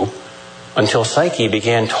hate you until Psyche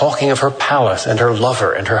began talking of her palace and her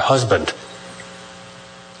lover and her husband.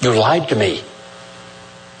 You lied to me.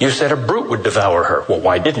 You said a brute would devour her. Well,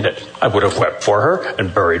 why didn't it? I would have wept for her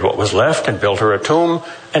and buried what was left and built her a tomb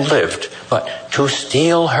and lived. But to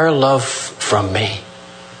steal her love from me.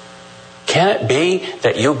 Can it be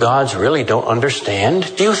that you gods really don't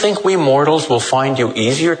understand? Do you think we mortals will find you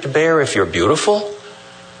easier to bear if you're beautiful?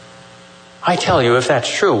 I tell you, if that's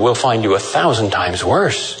true, we'll find you 1,000 times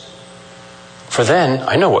worse. For then,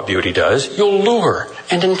 I know what beauty does. You'll lure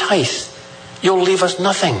and entice. You'll leave us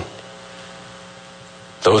nothing.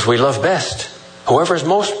 Those we love best, whoever's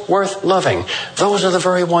most worth loving, those are the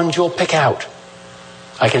very ones you'll pick out.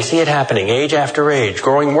 I can see it happening age after age,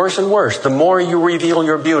 growing worse and worse the more you reveal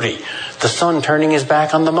your beauty. The son turning his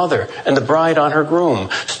back on the mother and the bride on her groom,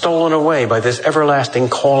 stolen away by this everlasting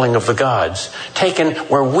calling of the gods, taken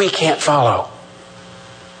where we can't follow.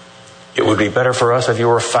 It would be better for us if you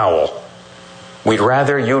were foul. We'd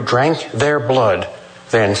rather you drank their blood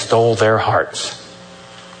than stole their hearts.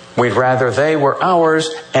 We'd rather they were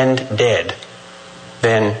ours and dead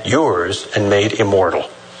than yours and made immortal.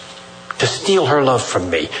 To steal her love from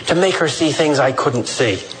me, to make her see things I couldn't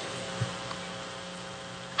see.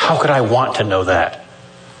 How could I want to know that?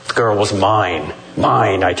 The girl was mine.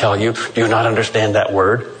 Mine, I tell you. Do you not understand that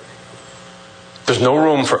word? There's no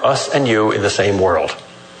room for us and you in the same world.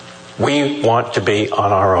 We want to be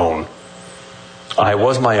on our own. I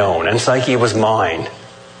was my own, and Psyche was mine.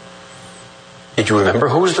 Did you remember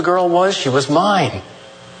whose the girl was? She was mine.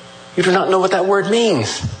 You do not know what that word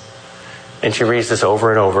means. And she reads this over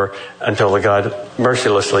and over until the God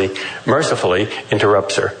mercifully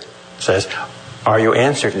interrupts her. Says, are you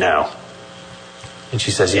answered now? And she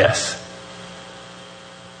says, yes.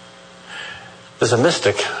 There's a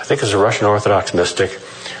mystic, I think it's a Russian Orthodox mystic,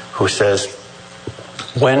 who says,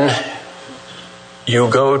 when you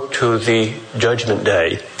go to the judgment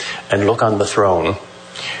day and look on the throne,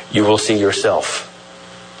 you will see yourself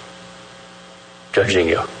judging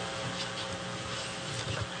you.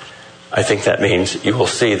 I think that means you will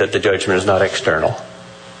see that the judgment is not external.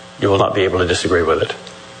 You will not be able to disagree with it.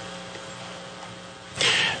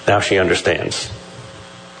 Now she understands.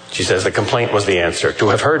 She says, the complaint was the answer. To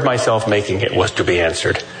have heard myself making it was to be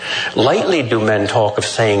answered. Lightly do men talk of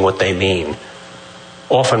saying what they mean.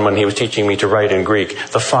 Often when he was teaching me to write in Greek,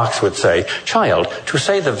 the fox would say, child, to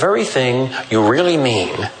say the very thing you really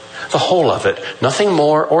mean, the whole of it, nothing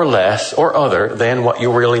more or less or other than what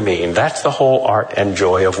you really mean. That's the whole art and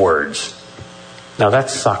joy of words. Now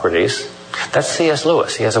that's Socrates. That's C.S.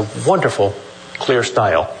 Lewis. He has a wonderful, clear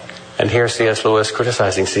style. And here's C.S. Lewis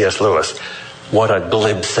criticizing C.S. Lewis. What a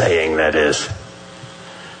glib saying that is.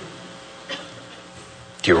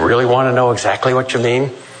 Do you really want to know exactly what you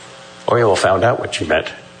mean? Or you will find out what you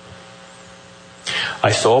meant.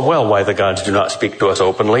 I saw well why the gods do not speak to us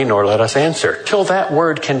openly, nor let us answer. Till that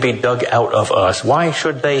word can be dug out of us, why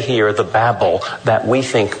should they hear the babble that we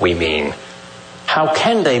think we mean? How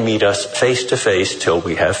can they meet us face to face till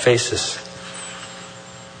we have faces?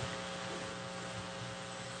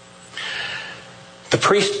 The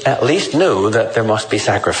priest at least knew that there must be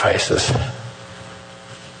sacrifices.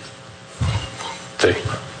 The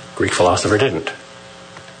Greek philosopher didn't.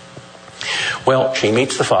 Well, she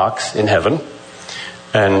meets the fox in heaven,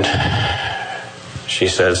 and she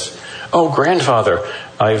says, oh, grandfather,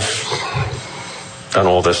 I've done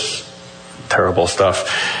all this terrible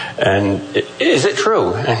stuff, And is it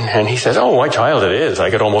true? And he says, oh, my child, it is.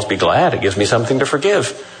 I could almost be glad. It gives me something to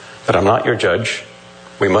forgive. But I'm not your judge.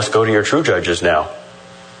 We must go to your true judges now.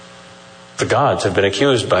 The gods have been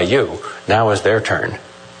accused by you. Now is their turn.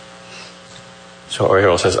 So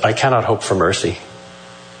Ariel says, I cannot hope for mercy.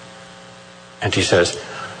 And he says,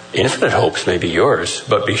 infinite hopes may be yours,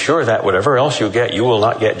 but be sure that whatever else you get, you will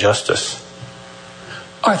not get justice.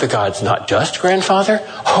 Are the gods not just, grandfather?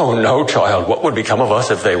 Oh, no, child. What would become of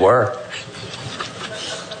us if they were?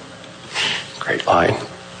 Great line.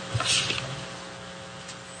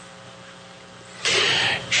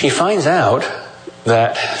 She finds out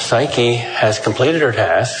that Psyche has completed her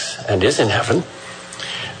tasks and is in heaven,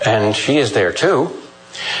 and she is there too.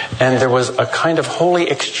 And there was a kind of holy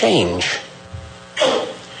exchange.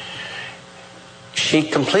 She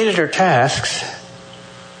completed her tasks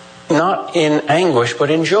not in anguish, but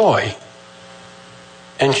in joy.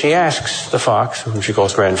 And she asks the fox, whom she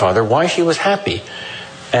calls grandfather, why she was happy.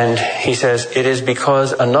 And he says, it is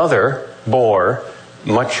because another bore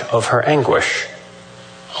much of her anguish.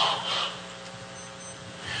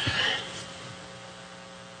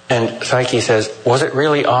 And Psyche says, was it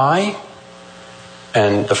really I?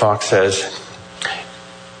 And the fox says,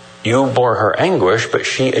 you bore her anguish, but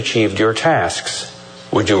she achieved your tasks.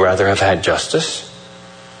 Would you rather have had justice?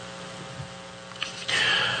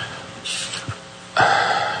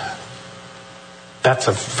 That's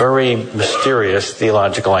a very mysterious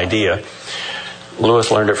theological idea.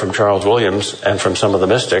 Lewis learned it from Charles Williams and from some of the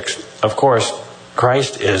mystics. Of course,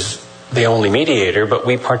 Christ is the only mediator, but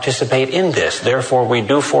we participate in this. Therefore, we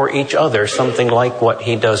do for each other something like what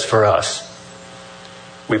he does for us.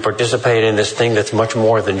 We participate in this thing that's much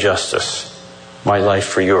more than justice. My life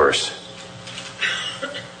for yours.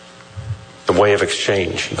 The way of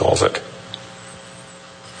exchange, he calls it.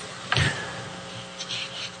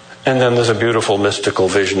 And then there's a beautiful mystical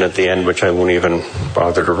vision at the end, which I won't even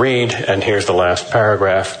bother to read. And here's the last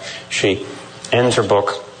paragraph. She ends her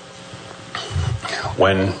book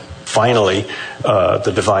when finally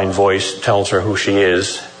the divine voice tells her who she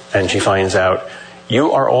is, and she finds out,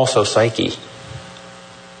 you are also Psyche.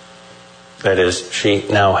 That is, she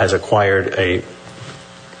now has acquired a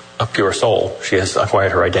pure soul. She has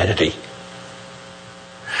acquired her identity.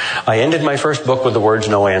 I ended my first book with the words,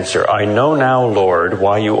 no answer. I know now, Lord,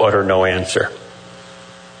 why you utter no answer.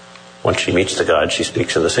 Once she meets the God, she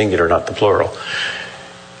speaks in the singular, not the plural.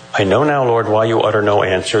 I know now, Lord, why you utter no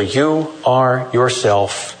answer. You are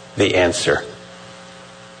yourself the answer.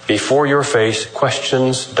 Before your face,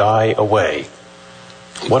 questions die away.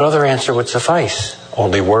 What other answer would suffice?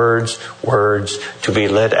 Only words, words, to be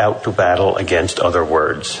led out to battle against other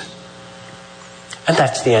words. And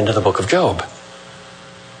that's the end of the book of Job.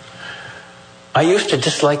 I used to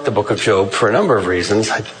dislike the book of Job for a number of reasons.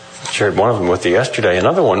 I shared one of them with you yesterday.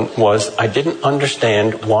 Another one was I didn't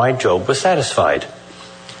understand why Job was satisfied.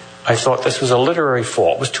 I thought this was a literary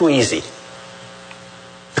fault. It was too easy.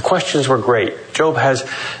 The questions were great. Job has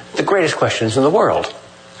the greatest questions in the world.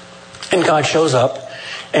 And God shows up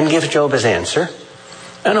and gives Job his answer.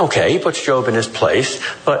 And okay, he puts Job in his place,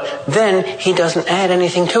 but then he doesn't add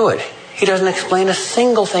anything to it. He doesn't explain a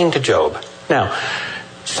single thing to Job. Now,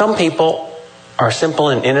 some people are simple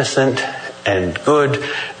and innocent and good,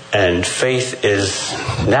 and faith is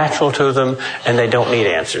natural to them, and they don't need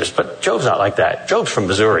answers. But Job's not like that. Job's from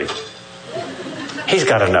Missouri. He's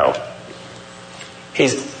got to know.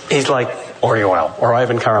 He's like Orwell or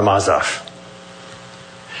Ivan Karamazov.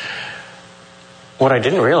 What I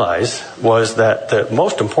didn't realize was that the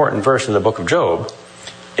most important verse in the book of Job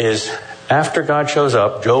is after God shows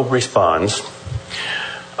up, Job responds,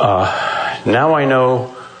 now I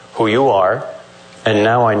know who you are, and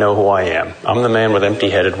now I know who I am. I'm the man with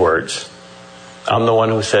empty-headed words. I'm the one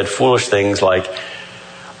who said foolish things like,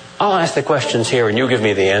 I'll ask the questions here and you give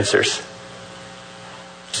me the answers.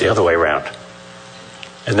 It's the other way around.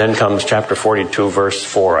 And then comes chapter 42, verse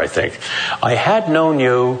 4, I think. I had known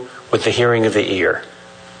you with the hearing of the ear.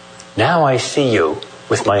 Now I see you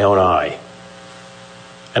with my own eye.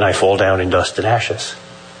 And I fall down in dust and ashes.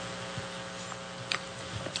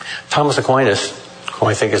 Thomas Aquinas, who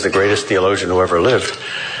I think is the greatest theologian who ever lived,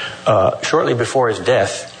 shortly before his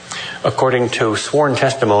death, according to sworn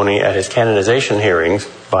testimony at his canonization hearings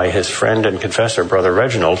by his friend and confessor, Brother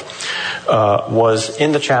Reginald, was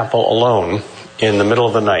in the chapel alone in the middle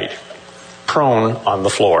of the night, prone on the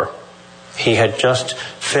floor. He had just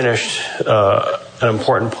finished an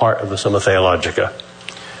important part of the Summa Theologica,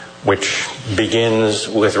 which begins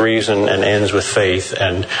with reason and ends with faith,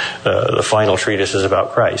 and the final treatise is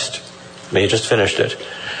about Christ. He just finished it.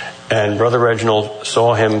 And Brother Reginald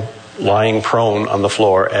saw him lying prone on the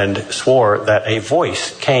floor and swore that a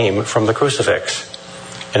voice came from the crucifix.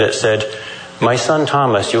 And it said, "My son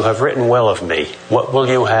Thomas, you have written well of me. What will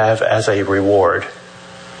you have as a reward?"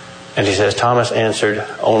 And he says, Thomas answered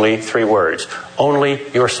only 3 words. "Only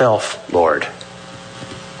yourself, Lord."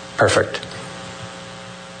 Perfect.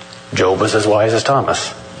 Job was as wise as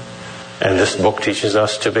Thomas. And this book teaches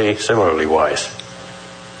us to be similarly wise.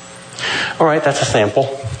 All right, that's a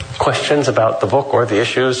sample. Questions about the book or the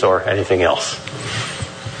issues or anything else?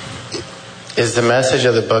 Is the message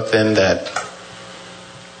of the book then that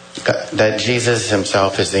Jesus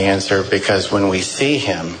himself is the answer, because when we see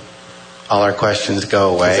him, all our questions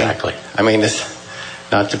go away? Exactly. I mean, this,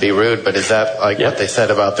 not to be rude, but is that like what they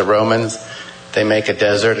said about the Romans? They make a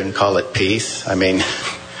desert and call it peace. I mean,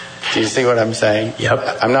 do you see what I'm saying?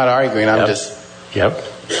 Yep. I'm not arguing. I'm just... Yep.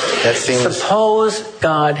 That seems... Suppose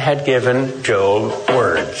God had given Job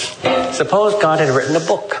words. Suppose God had written a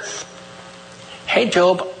book. Hey,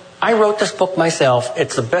 Job, I wrote this book myself.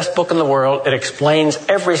 It's the best book in the world. It explains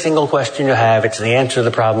every single question you have. It's the answer to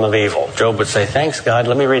the problem of evil. Job would say, "Thanks, God.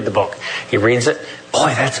 Let me read the book." He reads it.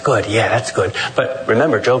 Boy, that's good. Yeah, that's good. But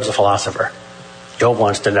remember, Job's a philosopher. Job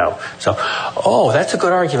wants to know. So, that's a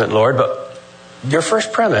good argument, Lord, but your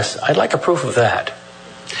first premise, I'd like a proof of that.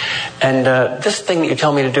 And this thing that you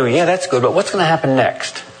tell me to do, yeah, that's good, but what's going to happen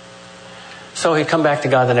next? So he'd come back to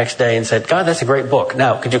God the next day and said, "God, that's a great book.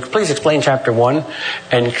 Now, could you please explain chapter 1?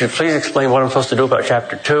 And could you please explain what I'm supposed to do about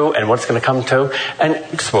chapter 2 and what's going to come to?" And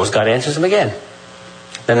suppose God answers him again.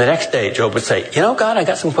 Then the next day, Job would say, "God, I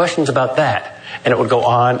got some questions about that." And it would go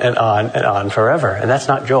on and on and on forever. And that's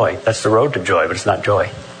not joy. That's the road to joy, but it's not joy.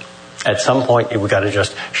 At some point, you've got to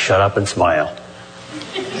just shut up and smile.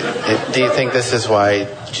 Do you think this is why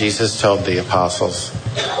Jesus told the apostles,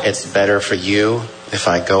 "It's better for you if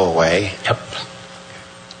I go away"?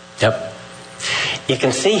 Yep. You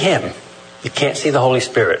can see him. You can't see the Holy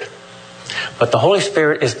Spirit. But the Holy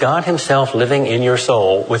Spirit is God himself living in your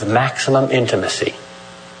soul with maximum intimacy.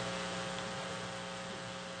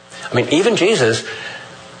 I mean, even Jesus,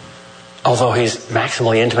 although he's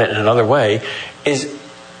maximally intimate in another way, is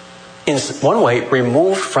in one way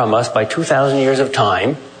removed from us by 2,000 years of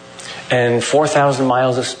time and 4,000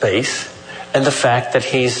 miles of space, and the fact that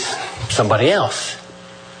he's somebody else.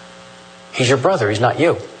 He's your brother, he's not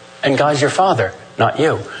you. And God's your Father, not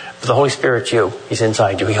you. But the Holy Spirit's you. He's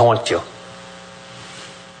inside you. He haunts you.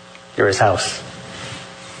 You're his house.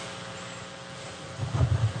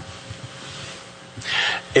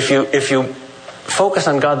 If you focus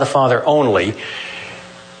on God the Father only,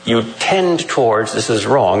 you tend towards, this is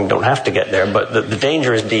wrong, don't have to get there, but the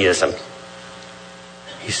danger is deism.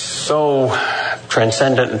 He's so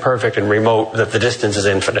transcendent and perfect and remote that the distance is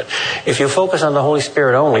infinite. If you focus on the Holy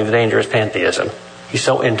Spirit only, the danger is pantheism. He's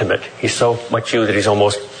so intimate. He's so much you that he's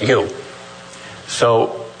almost you.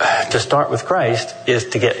 So to start with Christ is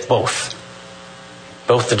to get both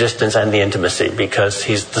the distance and the intimacy, because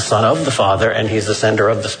he's the Son of the Father and he's the sender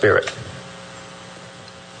of the Spirit.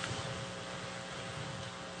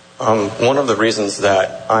 One of the reasons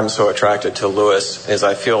that I'm so attracted to Lewis is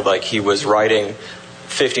I feel like he was writing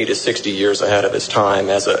 50 to 60 years ahead of his time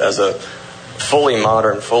as a fully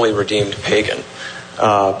modern, fully redeemed pagan.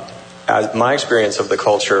 My experience of the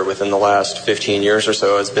culture within the last 15 years or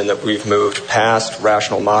so has been that we've moved past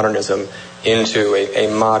rational modernism into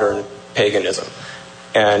a modern paganism.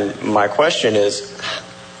 And my question is,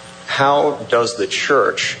 how does the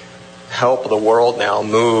church help the world now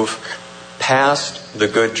move past the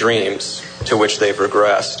good dreams to which they've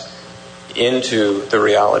regressed into the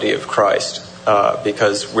reality of Christ?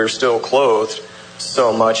 Because we're still clothed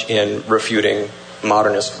so much in refuting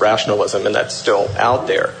modernist rationalism, and that's still out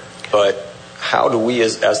there. But how do we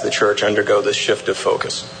as the church undergo this shift of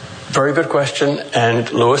focus? Very good question. And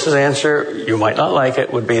Lewis's answer, you might not like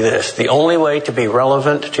it, would be this: the only way to be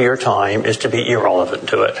relevant to your time is to be irrelevant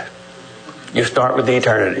to it. You start with the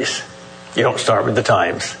eternities. You don't start with the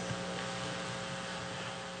times.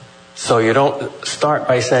 So you don't start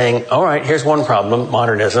by saying, all right, here's one problem,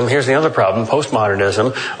 modernism. Here's the other problem,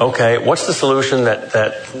 postmodernism. Okay, what's the solution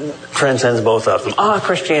that transcends both of them?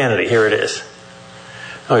 Christianity, here it is.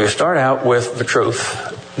 No, you start out with the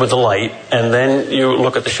truth, with the light, and then you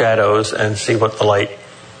look at the shadows and see what the light...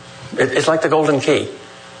 It's like the golden key.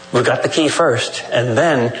 We've got the key first, and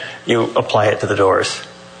then you apply it to the doors.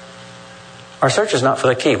 Our search is not for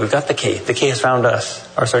the key. We've got the key. The key has found us.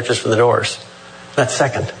 Our search is for the doors. That's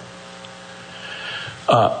second.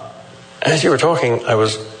 As you were talking, I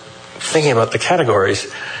was thinking about the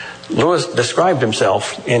categories. Lewis described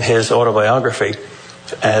himself in his autobiography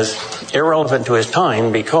as irrelevant to his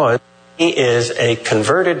time because He is a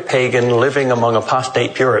converted pagan living among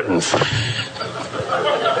apostate Puritans.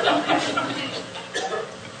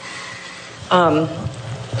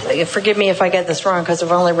 Forgive me if I get this wrong, because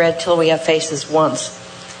I've only read Till We Have Faces once,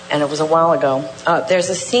 and it was a while ago. There's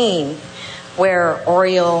a scene where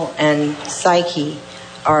Oriel and Psyche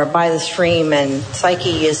are by the stream, and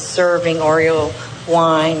Psyche is serving Oriel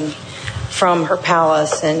wine from her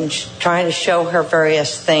palace and trying to show her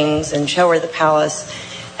various things and show her the palace,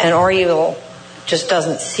 and Oriel just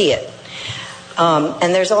doesn't see it.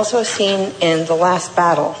 And there's also a scene in The Last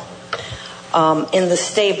Battle in the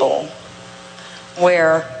stable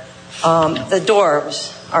where the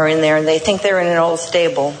dwarves are in there, and they think they're in an old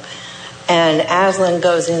stable, and Aslan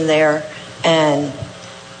goes in there and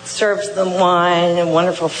serves them wine and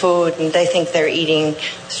wonderful food, and they think they're eating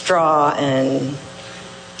straw and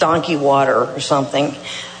donkey water or something,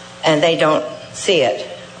 and they don't see it.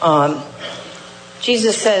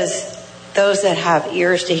 Jesus says, those that have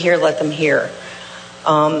ears to hear, let them hear.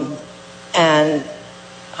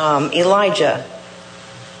 Elijah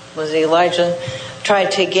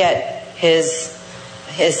tried to get his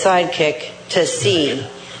sidekick to see,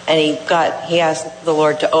 and he asked the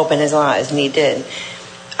Lord to open his eyes, and he did.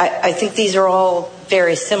 I think these are all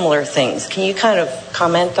very similar things. Can you kind of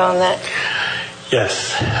comment on that?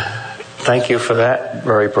 Yes. Thank you for that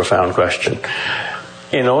very profound question.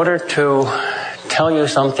 In order to tell you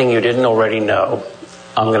something you didn't already know,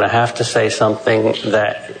 I'm going to have to say something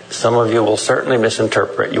that some of you will certainly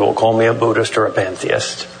misinterpret. You will call me a Buddhist or a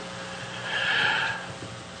pantheist.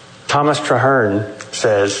 Thomas Traherne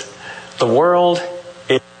says, the world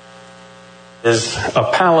is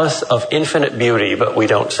a palace of infinite beauty, but we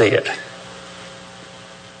don't see it.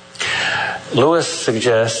 Lewis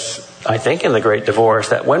suggests, I think in The Great Divorce,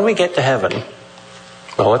 that when we get to heaven,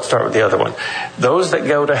 well, let's start with the other one. Those that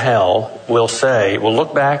go to hell will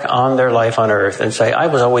look back on their life on earth and say, I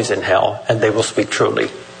was always in hell, and they will speak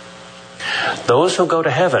truly. Those who go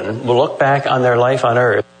to heaven will look back on their life on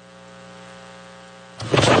earth.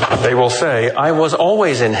 They will say, I was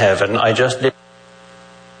always in heaven, I just didn't.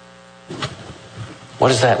 What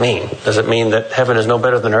does that mean? Does it mean that heaven is no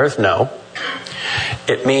better than earth? No.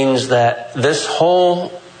 It means that this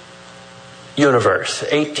whole universe,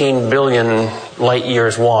 18 billion light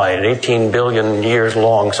years wide, 18 billion years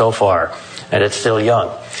long so far, and it's still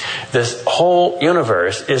young. This whole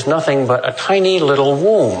universe is nothing but a tiny little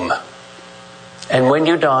womb. And when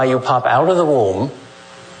you die, you pop out of the womb,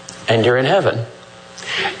 and you're in heaven.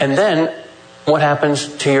 And then, what happens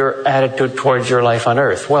to your attitude towards your life on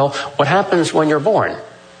earth? Well, what happens when you're born?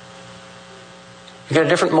 You get a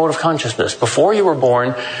different mode of consciousness. Before you were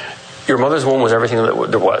born, your mother's womb was everything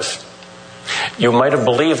that there was. You might have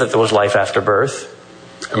believed that there was life after birth,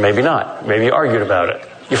 or maybe not. Maybe you argued about it.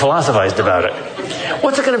 You philosophized about it.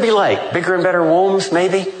 What's it going to be like? Bigger and better wombs,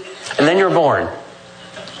 maybe? And then you're born.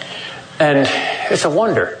 And it's a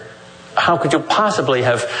wonder. How could you possibly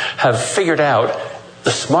have figured out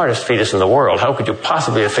the smartest fetus in the world? How could you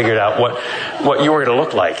possibly have figured out what you were going to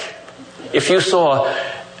look like? If you saw,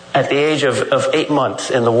 at the age of 8 months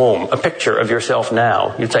in the womb, a picture of yourself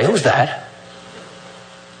now, you'd say, who's that?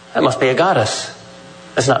 That must be a goddess.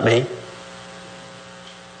 That's not me.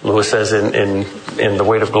 Lewis says in The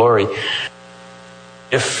Weight of Glory,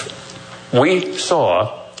 if we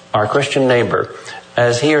saw our Christian neighbor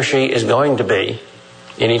as he or she is going to be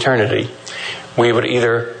in eternity, we would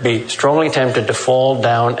either be strongly tempted to fall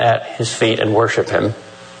down at his feet and worship him,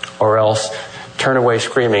 or else turn away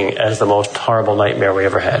screaming as the most horrible nightmare we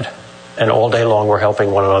ever had. And all day long we're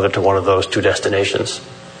helping one another to one of those two destinations.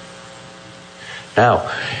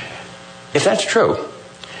 Now, if that's true,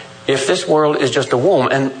 if this world is just a womb,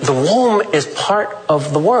 and the womb is part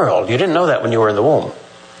of the world, you didn't know that when you were in the womb,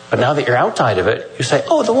 but now that you're outside of it, you say,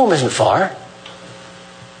 oh, the womb isn't far.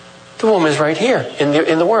 The womb is right here in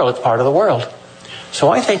the world. It's part of the world. So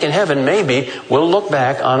I think in heaven, maybe we'll look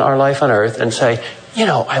back on our life on earth and say,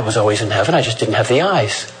 I was always in heaven. I just didn't have the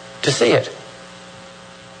eyes to see it.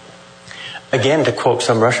 Again, to quote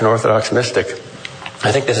some Russian Orthodox mystic,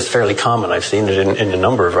 I think this is fairly common. I've seen it in a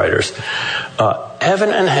number of writers. Heaven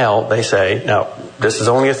and hell, they say, now, this is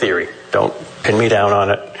only a theory. Don't pin me down on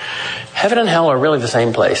it. Heaven and hell are really the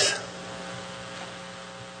same place.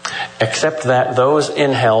 Except that those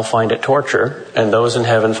in hell find it torture, and those in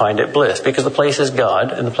heaven find it bliss. Because the place is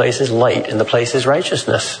God, and the place is light, and the place is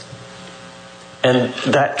righteousness. And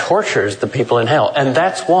that tortures the people in hell. And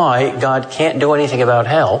that's why God can't do anything about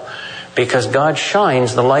hell. Because God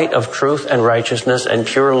shines the light of truth and righteousness and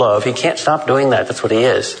pure love. He can't stop doing that. That's what he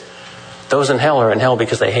is. Those in hell are in hell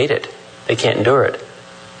because they hate it. They can't endure it.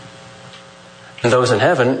 And those in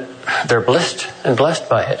heaven, they're blissed and blessed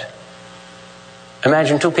by it.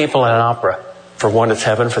 Imagine two people at an opera. For one it's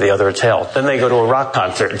heaven, for the other it's hell. Then they go to a rock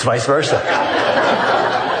concert, it's vice versa.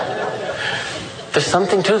 There's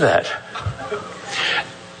something to that.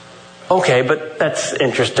 Okay, but that's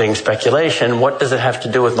interesting speculation. What does it have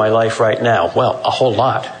to do with my life right now? Well, a whole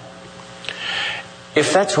lot.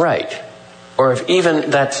 If that's right, or if even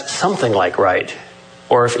that's something like right,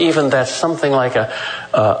 or if even that's something like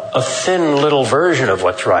a thin little version of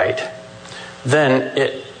what's right, then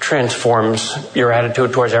it transforms your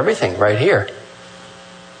attitude towards everything right here.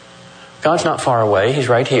 God's not far away, He's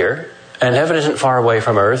right here. And heaven isn't far away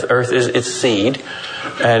from earth. Earth is its seed.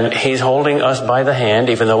 And He's holding us by the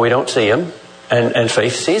hand, even though we don't see Him. And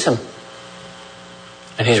faith sees Him.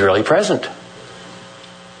 And He's really present.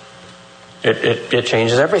 It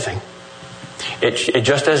changes everything. It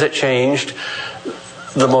just as it changed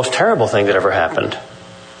the most terrible thing that ever happened,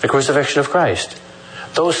 the crucifixion of Christ.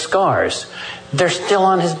 Those scars, they're still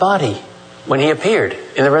on His body when He appeared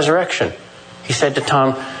in the resurrection. He said to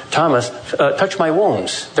Thomas, touch my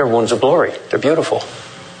wounds. They're wounds of glory. They're beautiful.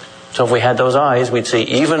 So if we had those eyes, we'd see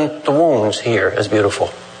even the wounds here as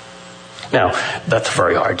beautiful. Now, that's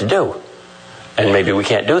very hard to do. And maybe we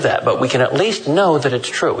can't do that, but we can at least know that it's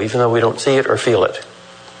true, even though we don't see it or feel it.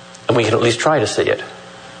 And we can at least try to see it.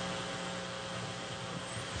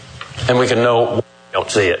 And we can know why we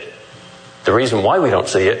don't see it. The reason why we don't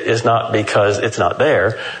see it is not because it's not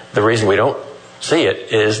there. The reason we don't see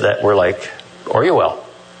it is that we're like Orwell.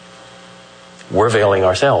 We're veiling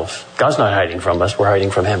ourselves. God's not hiding from us, we're hiding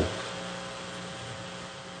from Him.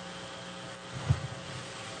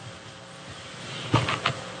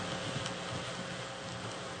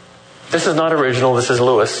 This is not original, this is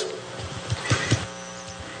Lewis.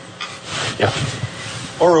 Yeah.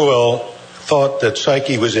 Orwell thought that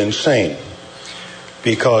Psyche was insane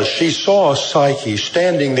because she saw Psyche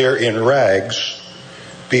standing there in rags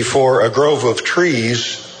before a grove of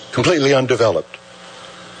trees completely undeveloped.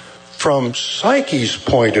 From Psyche's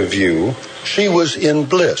point of view, she was in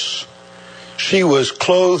bliss. She was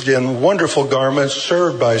clothed in wonderful garments,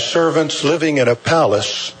 served by servants, living in a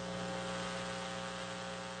palace.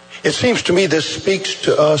 It seems to me this speaks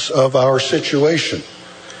to us of our situation.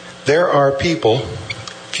 There are people,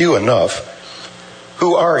 few enough,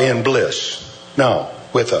 who are in bliss now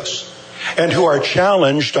with us, and who are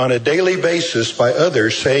challenged on a daily basis by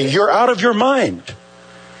others saying, you're out of your mind.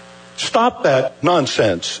 Stop that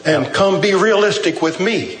nonsense and come be realistic with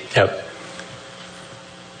me. Yep.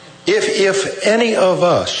 If any of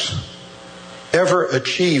us ever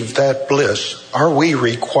achieve that bliss, are we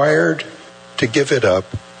required to give it up,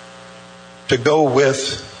 to go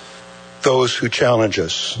with those who challenge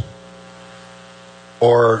us?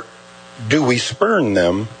 Or do we spurn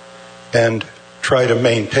them and try to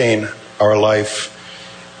maintain our life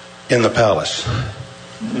in the palace?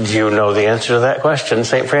 You know the answer to that question.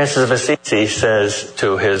 St. Francis of Assisi says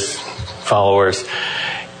to his followers,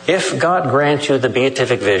 if God grants you the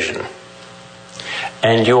beatific vision,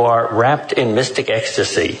 and you are wrapped in mystic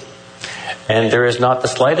ecstasy, and there is not the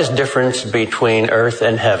slightest difference between earth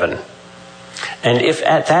and heaven, and if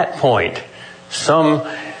at that point some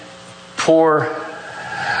poor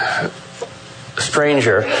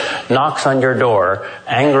stranger knocks on your door,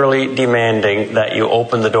 angrily demanding that you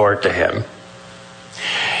open the door to him,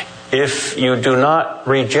 if you do not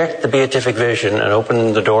reject the beatific vision and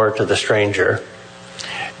open the door to the stranger,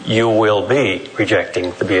 you will be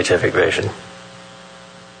rejecting the beatific vision.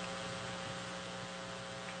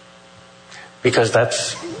 Because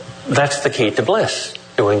that's the key to bliss,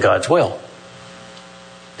 doing God's will.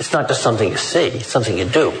 It's not just something you see, it's something you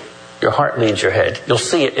do. Your heart leads your head. You'll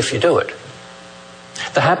see it if you do it.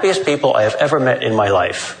 The happiest people I have ever met in my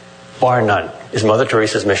life, bar none, is Mother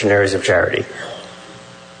Teresa's Missionaries of Charity.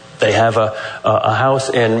 They have a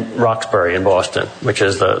house in Roxbury in Boston, which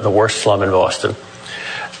is the worst slum in Boston.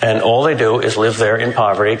 And all they do is live there in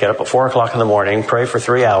poverty, get up at 4 o'clock in the morning, pray for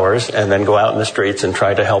 3 hours, and then go out in the streets and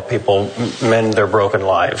try to help people mend their broken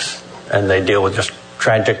lives. And they deal with just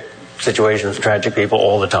tragic situations, tragic people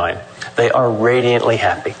all the time. They are radiantly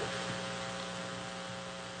happy.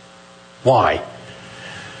 Why?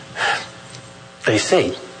 They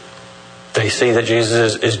see. They see that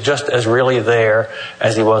Jesus is just as really there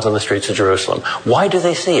as he was on the streets of Jerusalem. Why do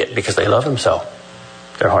they see it? Because they love him so.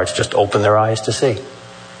 Their hearts just open their eyes to see.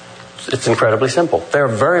 It's incredibly simple. They're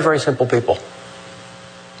very, very simple people.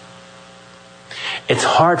 It's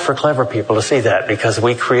hard for clever people to see that because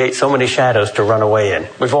we create so many shadows to run away in.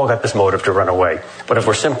 We've all got this motive to run away. But if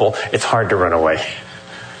we're simple, it's hard to run away.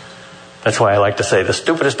 That's why I like to say the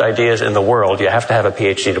stupidest ideas in the world, you have to have a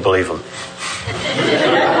PhD to believe them.